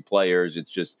 For players,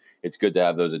 it's good to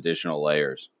have those additional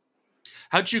layers.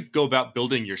 How'd you go about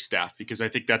building your staff? Because I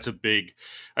think that's a big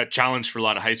challenge for a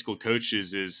lot of high school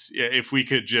coaches is if we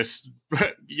could just,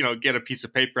 get a piece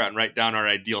of paper out and write down our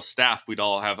ideal staff, we'd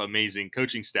all have amazing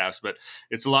coaching staffs. But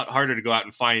it's a lot harder to go out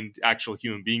and find actual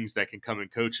human beings that can come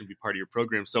and coach and be part of your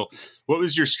program. So what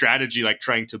was your strategy like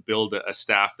trying to build a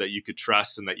staff that you could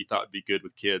trust and that you thought would be good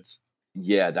with kids?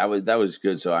 Yeah, that was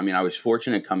good. So, I mean, I was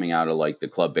fortunate coming out of like the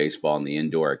club baseball and the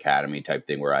indoor academy type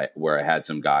thing where I had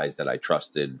some guys that I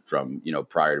trusted from,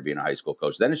 prior to being a high school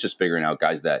coach. Then it's just figuring out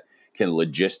guys that can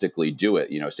logistically do it.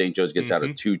 St. Joe's gets out of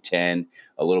 2:10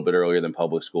 a little bit earlier than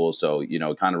public school. So,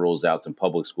 it kind of rules out some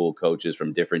public school coaches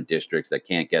from different districts that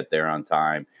can't get there on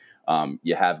time.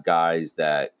 You have guys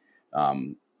that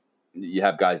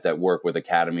work with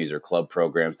academies or club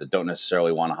programs that don't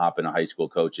necessarily want to hop into high school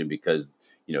coaching because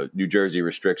New Jersey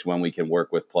restricts when we can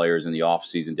work with players in the off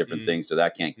season, different things. So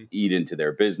that can't eat into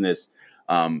their business.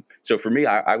 So for me,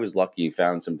 I was lucky,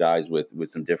 found some guys with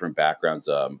some different backgrounds.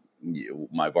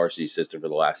 My varsity assistant for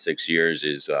the last 6 years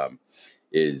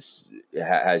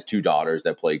has 2 daughters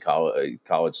that play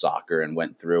college soccer and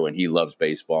went through, and he loves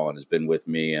baseball and has been with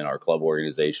me and our club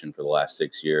organization for the last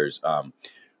 6 years.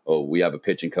 We have a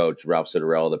pitching coach, Ralph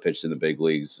Citarella, that pitched in the big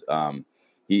leagues.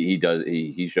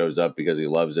 He shows up because he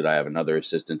loves it. I have another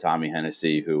assistant, Tommy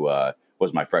Hennessy, who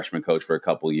was my freshman coach for a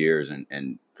couple of years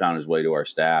and found his way to our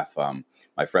staff.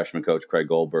 My freshman coach, Craig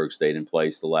Goldberg, stayed in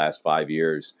place the last 5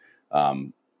 years.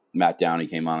 Matt Downey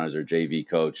came on as our JV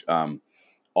coach.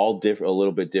 All different, a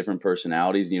little bit different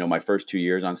personalities. My first 2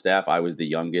 years on staff, I was the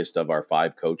youngest of our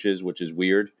 5 coaches, which is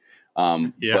weird.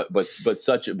 But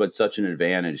such an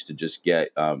advantage to just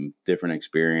get different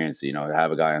experience, to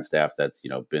have a guy on staff that's,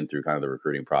 been through kind of the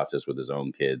recruiting process with his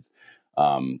own kids,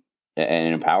 and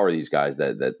empower these guys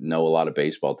that know a lot of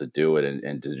baseball to do it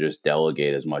and to just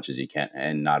delegate as much as you can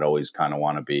and not always kind of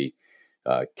want to be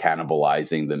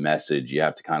cannibalizing the message. You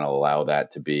have to kind of allow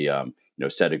that to be,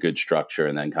 set a good structure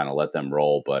and then kind of let them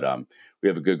roll. But we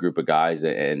have a good group of guys.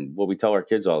 And what we tell our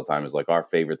kids all the time is like our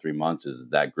favorite 3 months is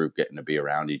that group getting to be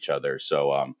around each other.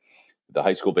 So the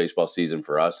high school baseball season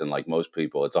for us, and like most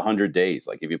people, it's 100 days.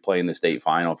 Like if you play in the state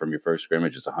final from your first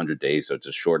scrimmage, it's 100 days. So it's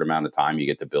a short amount of time you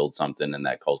get to build something in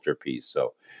that culture piece.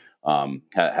 So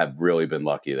have really been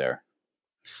lucky there.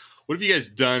 What have you guys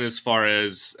done as far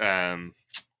as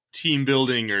team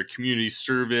building or community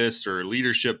service or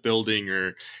leadership building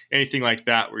or anything like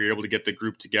that, where you're able to get the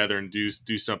group together and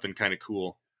do something kind of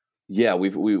cool? Yeah,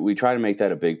 we try to make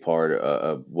that a big part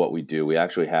of what we do. We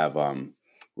actually have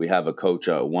a coach,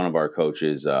 one of our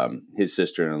coaches, his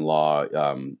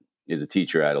sister-in-law is a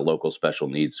teacher at a local special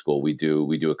needs school. We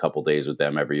do a couple days with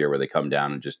them every year where they come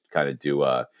down and just kind of do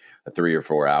a 3 or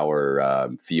 4 hour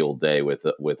field day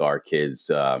with our kids.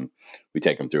 We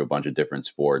take them through a bunch of different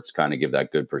sports, kind of give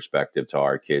that good perspective to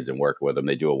our kids and work with them.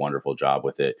 They do a wonderful job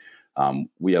with it.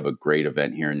 We have a great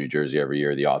event here in New Jersey every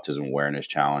year, the Autism Awareness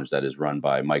Challenge, that is run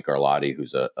by Mike Arlotti,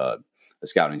 who's a a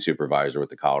scouting supervisor with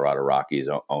the Colorado Rockies,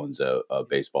 owns a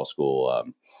baseball school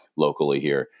locally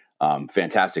here.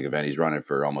 Fantastic event. He's running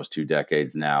for almost 2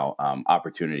 decades now.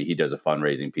 Opportunity. He does a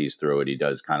fundraising piece through it. He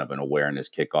does kind of an awareness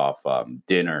kickoff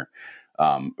dinner.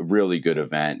 Really good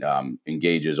event.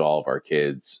 Engages all of our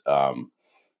kids.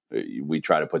 We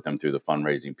try to put them through the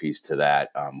fundraising piece to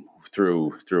that.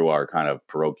 Through our kind of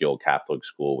parochial Catholic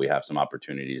school, we have some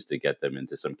opportunities to get them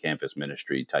into some campus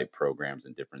ministry type programs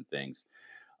and different things.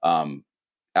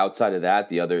 Outside of that,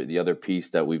 the other piece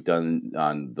that we've done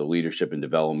on the leadership and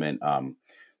development.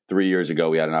 3 years ago,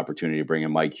 we had an opportunity to bring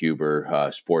in Mike Huber,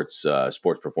 sports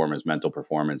performance, mental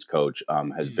performance coach.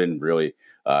 Has been really,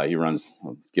 he runs,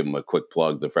 let's give him a quick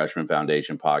plug, the Freshman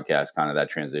Foundation podcast, kind of that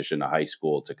transition to high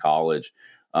school to college.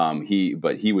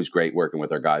 He was great working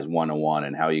with our guys one-on-one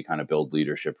and how you kind of build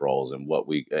leadership roles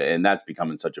and that's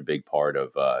becoming such a big part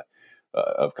of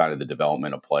kind of the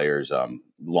development of players.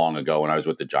 Long ago, when I was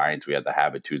with the Giants, we had the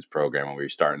Habitudes program, and we were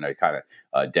starting to kind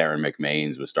of Darren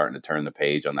McMains was starting to turn the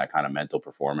page on that kind of mental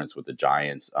performance with the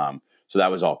Giants. So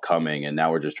that was all coming, and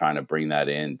now we're just trying to bring that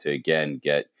in to again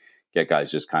get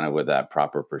guys just kind of with that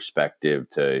proper perspective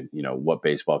to what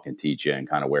baseball can teach you and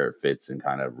kind of where it fits in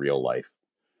kind of real life.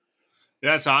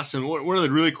 That's awesome. One of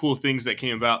the really cool things that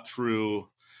came about through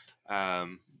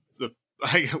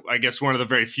I guess one of the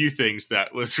very few things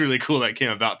that was really cool that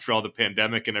came about through all the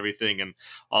pandemic and everything and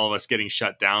all of us getting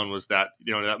shut down was that,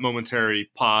 that momentary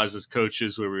pause as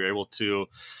coaches where we were able to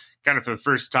kind of for the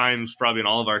first times probably in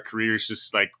all of our careers,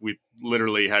 just like we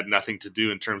literally had nothing to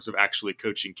do in terms of actually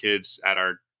coaching kids at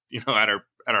our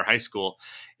high school.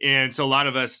 And so a lot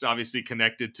of us obviously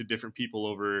connected to different people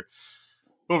over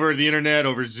the internet,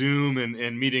 over Zoom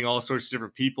and meeting all sorts of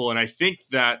different people. And I think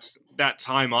that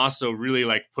time also really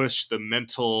like pushed the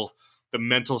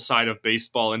mental side of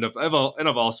baseball and of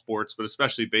all sports, but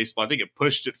especially baseball. I think it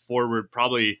pushed it forward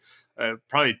probably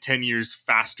 10 years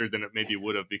faster than it maybe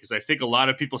would have, because I think a lot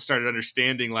of people started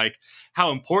understanding like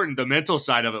how important the mental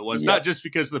side of it was, not just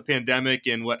because of the pandemic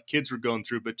and what kids were going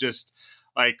through, but just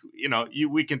like,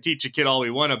 we can teach a kid all we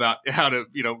want about how to,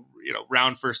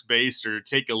 round first base or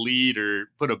take a lead or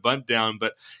put a bunt down.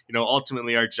 But,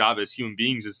 ultimately our job as human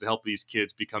beings is to help these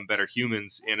kids become better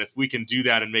humans. And if we can do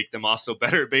that and make them also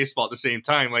better at baseball at the same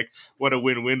time, like what a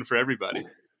win-win for everybody.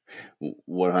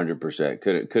 100%.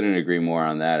 Couldn't agree more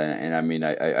on that. And I mean,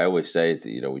 I always say,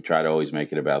 we try to always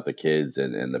make it about the kids,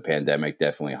 and the pandemic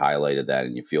definitely highlighted that,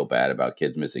 and you feel bad about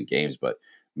kids missing games, but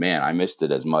man, I missed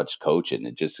it as much coaching.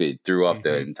 It threw off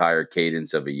the entire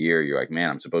cadence of a year. You're like, man,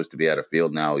 I'm supposed to be at a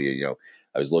field now.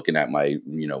 I was looking at my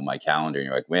calendar, and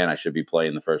you're like, man, I should be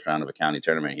playing the first round of a county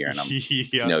tournament here. And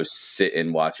I'm,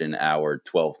 sitting watching hour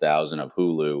 12,000 of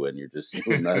Hulu, and you're just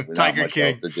not Tiger much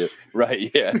King else to do. Right.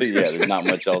 Yeah. There's not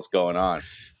much else going on.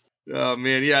 Oh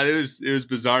man, yeah, it was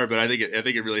bizarre, but I think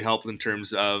it really helped in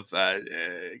terms of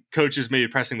coaches maybe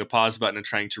pressing the pause button and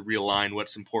trying to realign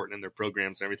what's important in their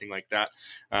programs and everything like that.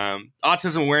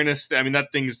 Autism awareness, I mean,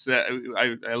 that thing's that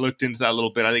I looked into that a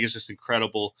little bit. I think it's just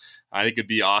incredible. I think it'd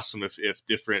be awesome if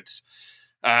different.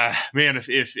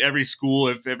 If every school,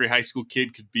 if every high school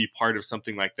kid could be part of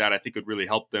something like that, I think it would really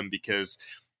help them, because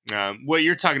what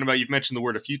you're talking about, you've mentioned the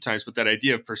word a few times, but that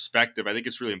idea of perspective, I think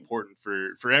it's really important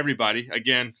for everybody.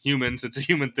 Again, humans, it's a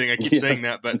human thing. I keep saying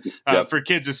that, but for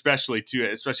kids especially too,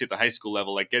 especially at the high school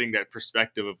level, like getting that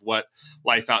perspective of what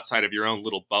life outside of your own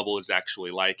little bubble is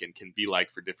actually like and can be like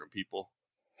for different people.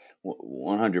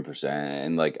 100%.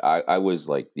 And like I was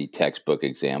like the textbook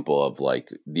example of like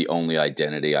the only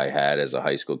identity I had as a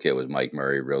high school kid was Mike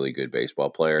Murray, really good baseball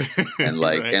player. And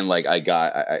like Right. and like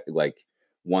I like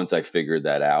once I figured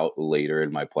that out later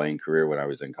in my playing career when I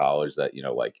was in college, that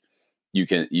like you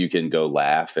can go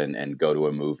laugh and go to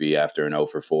a movie after an 0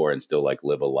 for 4 and still like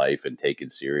live a life and take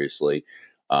it seriously.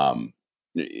 Um,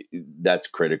 that's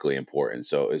critically important.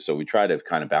 So we try to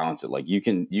kind of balance it. Like you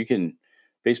can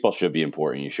baseball should be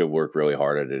important. You should work really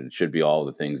hard at it. It should be all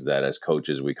the things that as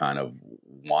coaches we kind of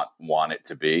want it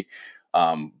to be.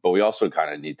 But we also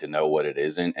kind of need to know what it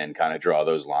isn't and kind of draw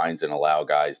those lines and allow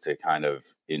guys to kind of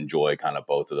enjoy kind of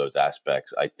both of those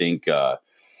aspects. I think the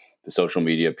social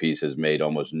media piece has made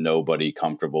almost nobody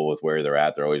comfortable with where they're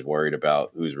at. They're always worried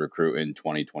about who's recruiting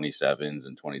 2027s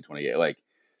and 2028. Like,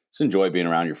 just enjoy being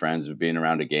around your friends, being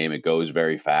around a game. It goes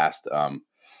very fast.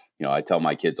 I tell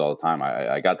my kids all the time,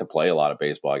 I got to play a lot of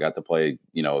baseball. I got to play,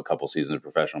 a couple seasons of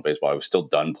professional baseball. I was still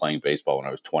done playing baseball when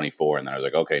I was 24. And then I was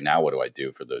like, okay, now what do I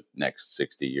do for the next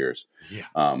 60 years?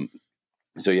 Yeah.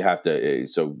 So you have to,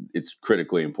 so it's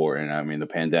critically important. I mean, the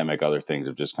pandemic, other things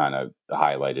have just kind of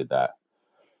highlighted that.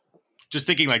 just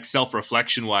thinking like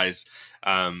self-reflection wise,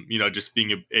 just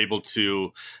being able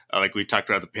to, like we talked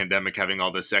about the pandemic, having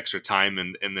all this extra time,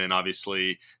 and then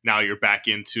obviously now you're back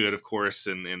into it, of course,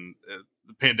 and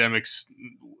the pandemic's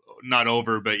not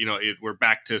over, but we're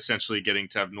back to essentially getting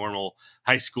to have normal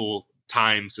high school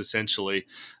times essentially,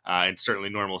 and certainly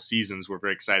normal seasons. We're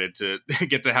very excited to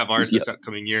get to have ours this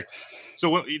upcoming year.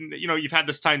 So you've had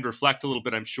this time to reflect a little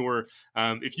bit, I'm sure.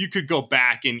 If you could go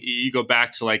back, and you go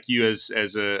back to like you as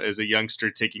a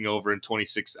youngster taking over in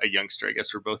 26, a youngster, I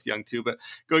guess we're both young too, but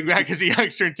going back as a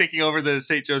youngster and taking over the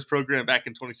St. Joe's program back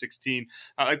in 2016,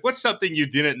 like what's something you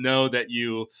didn't know that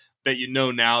you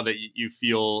know now that you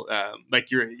feel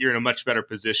like you're in a much better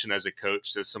position as a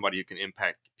coach, as somebody who can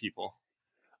impact people?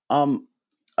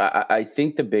 I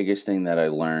think the biggest thing that I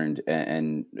learned,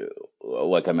 and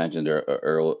like I mentioned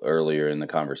earlier in the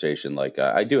conversation, like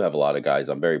I do have a lot of guys.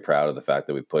 I'm very proud of the fact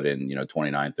that we put in,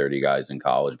 29, 30 guys in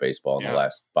college baseball in the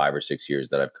last 5 or 6 years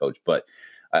that I've coached. But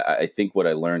I think what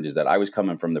I learned is that I was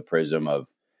coming from the prism of,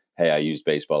 hey, I used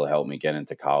baseball to help me get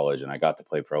into college, and I got to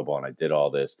play pro ball, and I did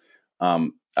all this.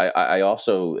 I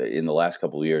also, in the last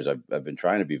couple of years, I've been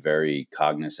trying to be very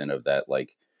cognizant of that,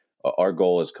 like, our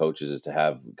goal as coaches is to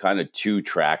have kind of two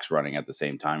tracks running at the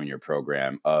same time in your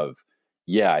program of,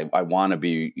 I want to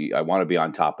be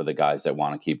on top of the guys that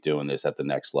want to keep doing this at the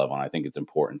next level. And I think it's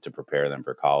important to prepare them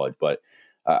for college. But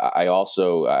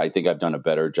I think I've done a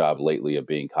better job lately of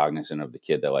being cognizant of the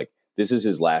kid that, like, this is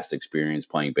his last experience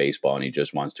playing baseball, and he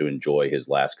just wants to enjoy his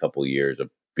last couple of years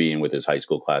of being with his high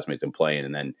school classmates and playing,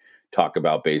 and then talk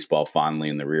about baseball fondly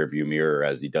in the rearview mirror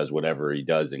as he does whatever he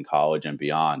does in college and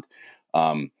beyond.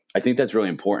 I think that's really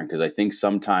important, because I think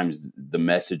sometimes the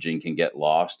messaging can get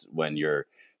lost when you're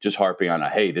just harping on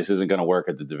hey, this isn't going to work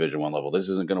at the Division I level. This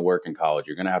isn't going to work in college.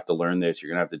 You're going to have to learn this. You're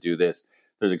going to have to do this.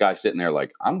 There's a guy sitting there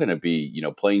like, I'm going to be,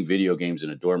 playing video games in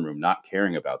a dorm room, not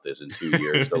caring about this in 2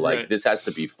 years. So like, this has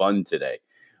to be fun today.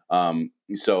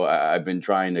 So I've been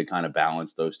trying to kind of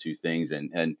balance those two things.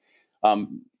 And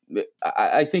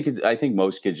I think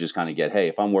most kids just kind of get, hey,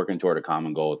 if I'm working toward a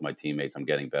common goal with my teammates, I'm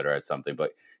getting better at something.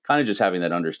 But kind of just having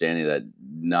that understanding that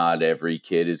not every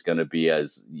kid is going to be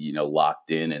as,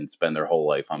 locked in and spend their whole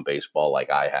life on baseball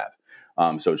like I have.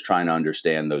 So it's trying to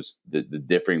understand the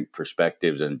different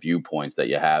perspectives and viewpoints that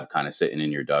you have kind of sitting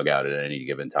in your dugout at any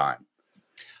given time.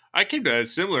 I came to a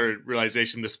similar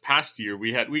realization this past year.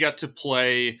 We got to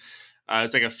play.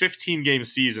 It's like a 15-game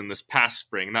season this past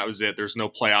spring, and that was it. There's no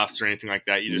playoffs or anything like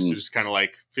that. You just kind of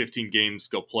like 15 games,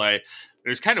 go play. It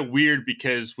was kind of weird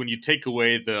because when you take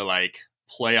away the like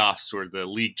playoffs or the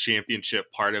league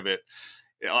championship part of it,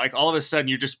 like all of a sudden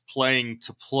you're just playing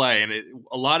to play. And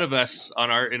a lot of us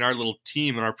in our little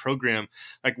team in our program,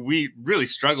 like we really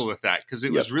struggle with that, because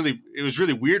it was really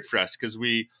weird for us, because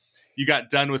you got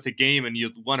done with the game and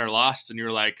you won or lost, and you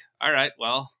were like, all right,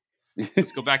 well,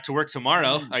 let's go back to work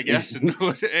tomorrow, I guess. And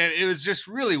it was just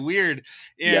really weird.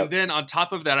 And then on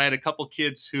top of that, I had a couple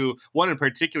kids who, one in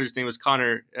particular, his name was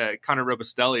Connor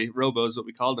Robostelli. Robo is what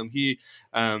we called him. He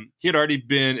had already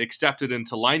been accepted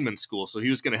into lineman school. So he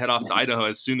was going to head off to Idaho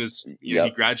as soon as he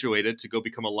graduated to go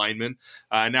become a lineman.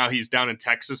 Now he's down in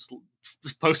Texas,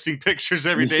 posting pictures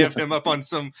every day of him up on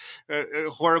some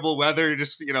horrible weather,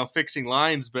 just, fixing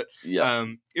lines. But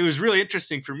it was really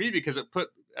interesting for me, because it put,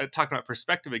 talking about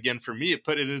perspective again, for me, it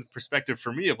put it in perspective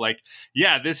for me of like,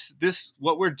 this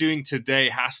what we're doing today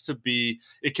has to be,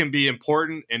 it can be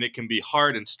important and it can be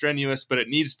hard and strenuous, but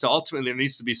ultimately there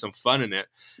needs to be some fun in it.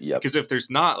 Because if there's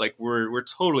not, like, we're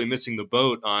totally missing the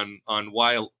boat on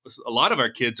why a lot of our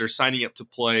kids are signing up to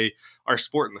play our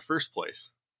sport in the first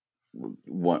place.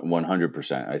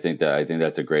 100%. I think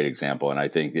that's a great example. And I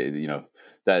think,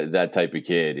 that type of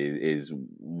kid is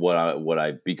what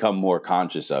I become more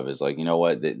conscious of, is like,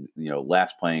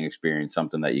 last playing experience,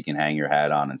 something that you can hang your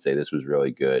hat on and say, this was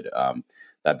really good.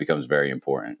 That becomes very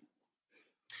important.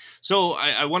 So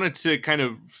I wanted to kind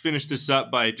of finish this up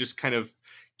by just kind of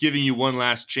giving you one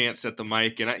last chance at the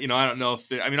mic. And I don't know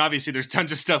if obviously there's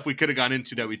tons of stuff we could have gone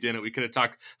into that we didn't. We could have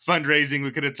talked fundraising.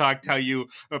 We could have talked how you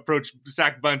approach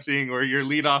sack bunting or your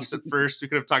leadoffs at first. We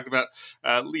could have talked about,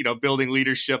 building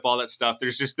leadership, all that stuff.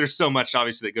 There's so much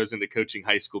obviously that goes into coaching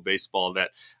high school baseball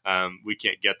that we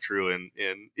can't get through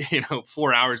in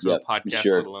 4 hours of a podcast,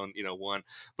 let alone, one.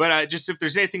 But just if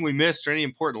there's anything we missed or any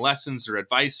important lessons or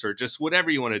advice or just whatever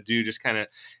you want to do, just kind of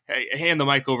hand the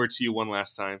mic over to you one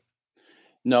last time.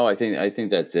 No, I think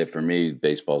that's it for me.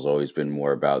 Baseball's always been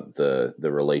more about the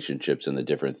relationships and the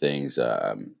different things.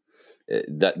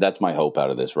 That's my hope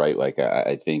out of this, right? Like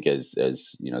I think as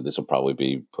this will probably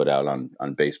be put out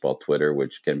on baseball Twitter,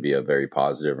 which can be a very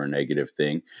positive or negative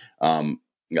thing.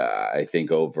 I think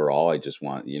overall, I just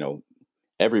want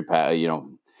every path,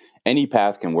 any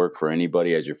path can work for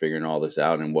anybody as you're figuring all this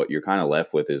out. And what you're kind of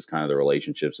left with is kind of the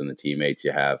relationships and the teammates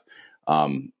you have.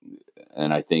 And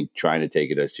I think trying to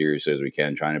take it as seriously as we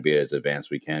can, trying to be as advanced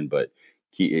as we can, but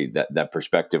that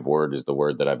perspective word is the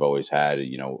word that I've always had.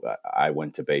 I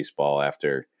went to baseball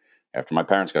after my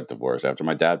parents got divorced, after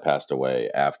my dad passed away,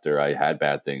 after I had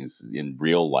bad things in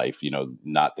real life,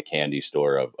 not the candy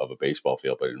store of a baseball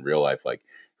field, but in real life, like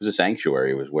it was a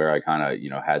sanctuary. It was where I kind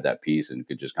of, had that peace and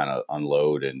could just kind of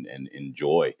unload and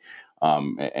enjoy.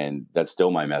 And that's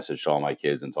still my message to all my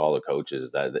kids and to all the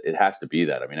coaches, that it has to be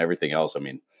that.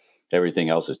 Everything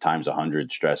else is times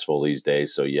 100 stressful these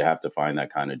days. So you have to find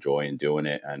that kind of joy in doing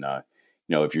it. And,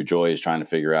 if your joy is trying to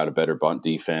figure out a better bunt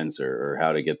defense or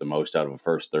how to get the most out of a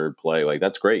first, third play, like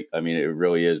that's great. It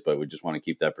really is, but we just want to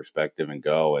keep that perspective and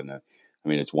go. And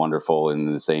it's wonderful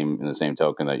in the same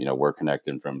token that, we're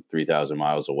connecting from 3,000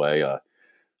 miles away.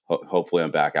 Hopefully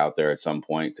I'm back out there at some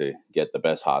point to get the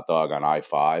best hot dog on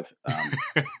I-5.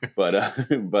 But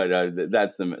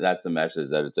that's the message,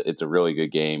 that it's a really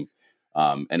good game.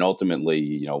 And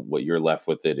ultimately, what you're left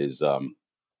with it is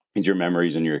your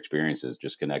memories and your experiences,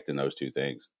 just connecting those two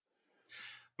things.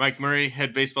 Mike Murray,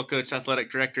 head baseball coach, athletic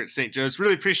director at St. Joe's.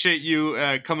 Really appreciate you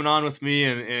coming on with me,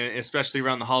 and especially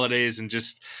around the holidays, and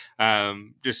just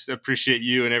appreciate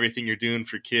you and everything you're doing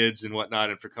for kids and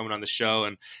whatnot, and for coming on the show,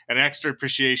 and an extra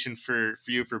appreciation for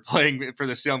you for playing for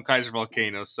the Salem Kaiser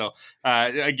Volcanoes. So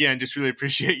again, just really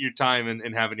appreciate your time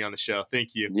and having you on the show.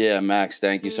 Thank you. Yeah, Max,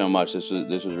 thank you so much. This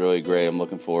was really great. I'm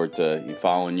looking forward to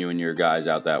following you and your guys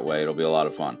out that way. It'll be a lot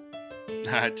of fun.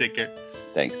 Take care.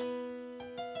 Thanks.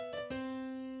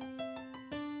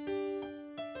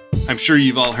 I'm sure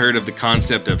you've all heard of the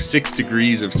concept of 6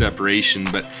 degrees of separation,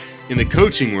 but in the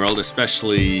coaching world,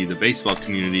 especially the baseball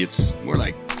community, it's more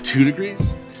like 2 degrees.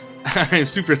 I'm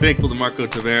super thankful to Marco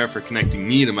Tavera for connecting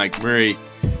me to Mike Murray,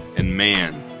 and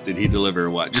man, did he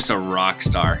deliver just a rock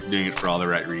star, doing it for all the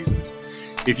right reasons.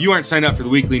 If you aren't signed up for the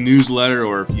weekly newsletter,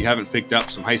 or if you haven't picked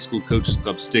up some High School Coaches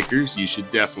Club stickers, you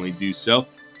should definitely do so.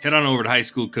 Head on over to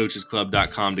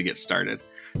highschoolcoachesclub.com to get started.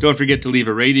 Don't forget to leave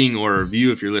a rating or a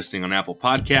review if you're listening on Apple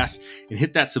Podcasts, and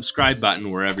hit that subscribe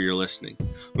button wherever you're listening.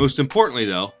 Most importantly,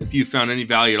 though, if you found any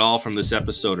value at all from this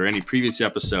episode or any previous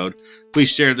episode, please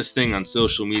share this thing on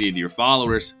social media to your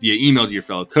followers, via email to your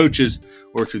fellow coaches,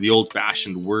 or through the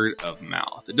old-fashioned word of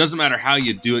mouth. It doesn't matter how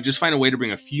you do it, just find a way to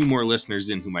bring a few more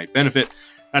listeners in who might benefit.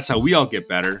 That's how we all get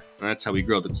better, and that's how we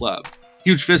grow the club.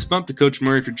 Huge fist bump to Coach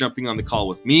Murray for jumping on the call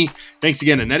with me. Thanks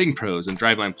again to Netting Pros and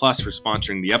Driveline Plus for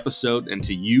sponsoring the episode, and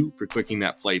to you for clicking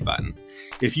that play button.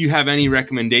 If you have any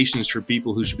recommendations for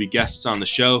people who should be guests on the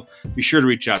show, be sure to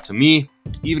reach out to me,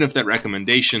 even if that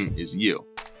recommendation is you.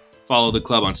 Follow the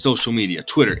club on social media,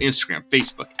 Twitter, Instagram,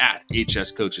 Facebook, at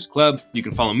HS Coaches Club. You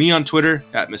can follow me on Twitter,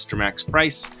 at Mr. Max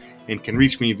Price, and can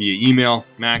reach me via email,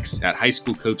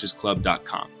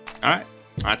 max@highschoolcoachesclub.com. All right,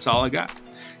 that's all I got.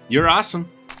 You're awesome.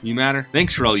 You matter.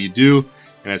 Thanks for all you do.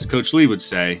 And as Coach Lee would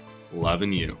say,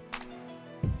 loving you.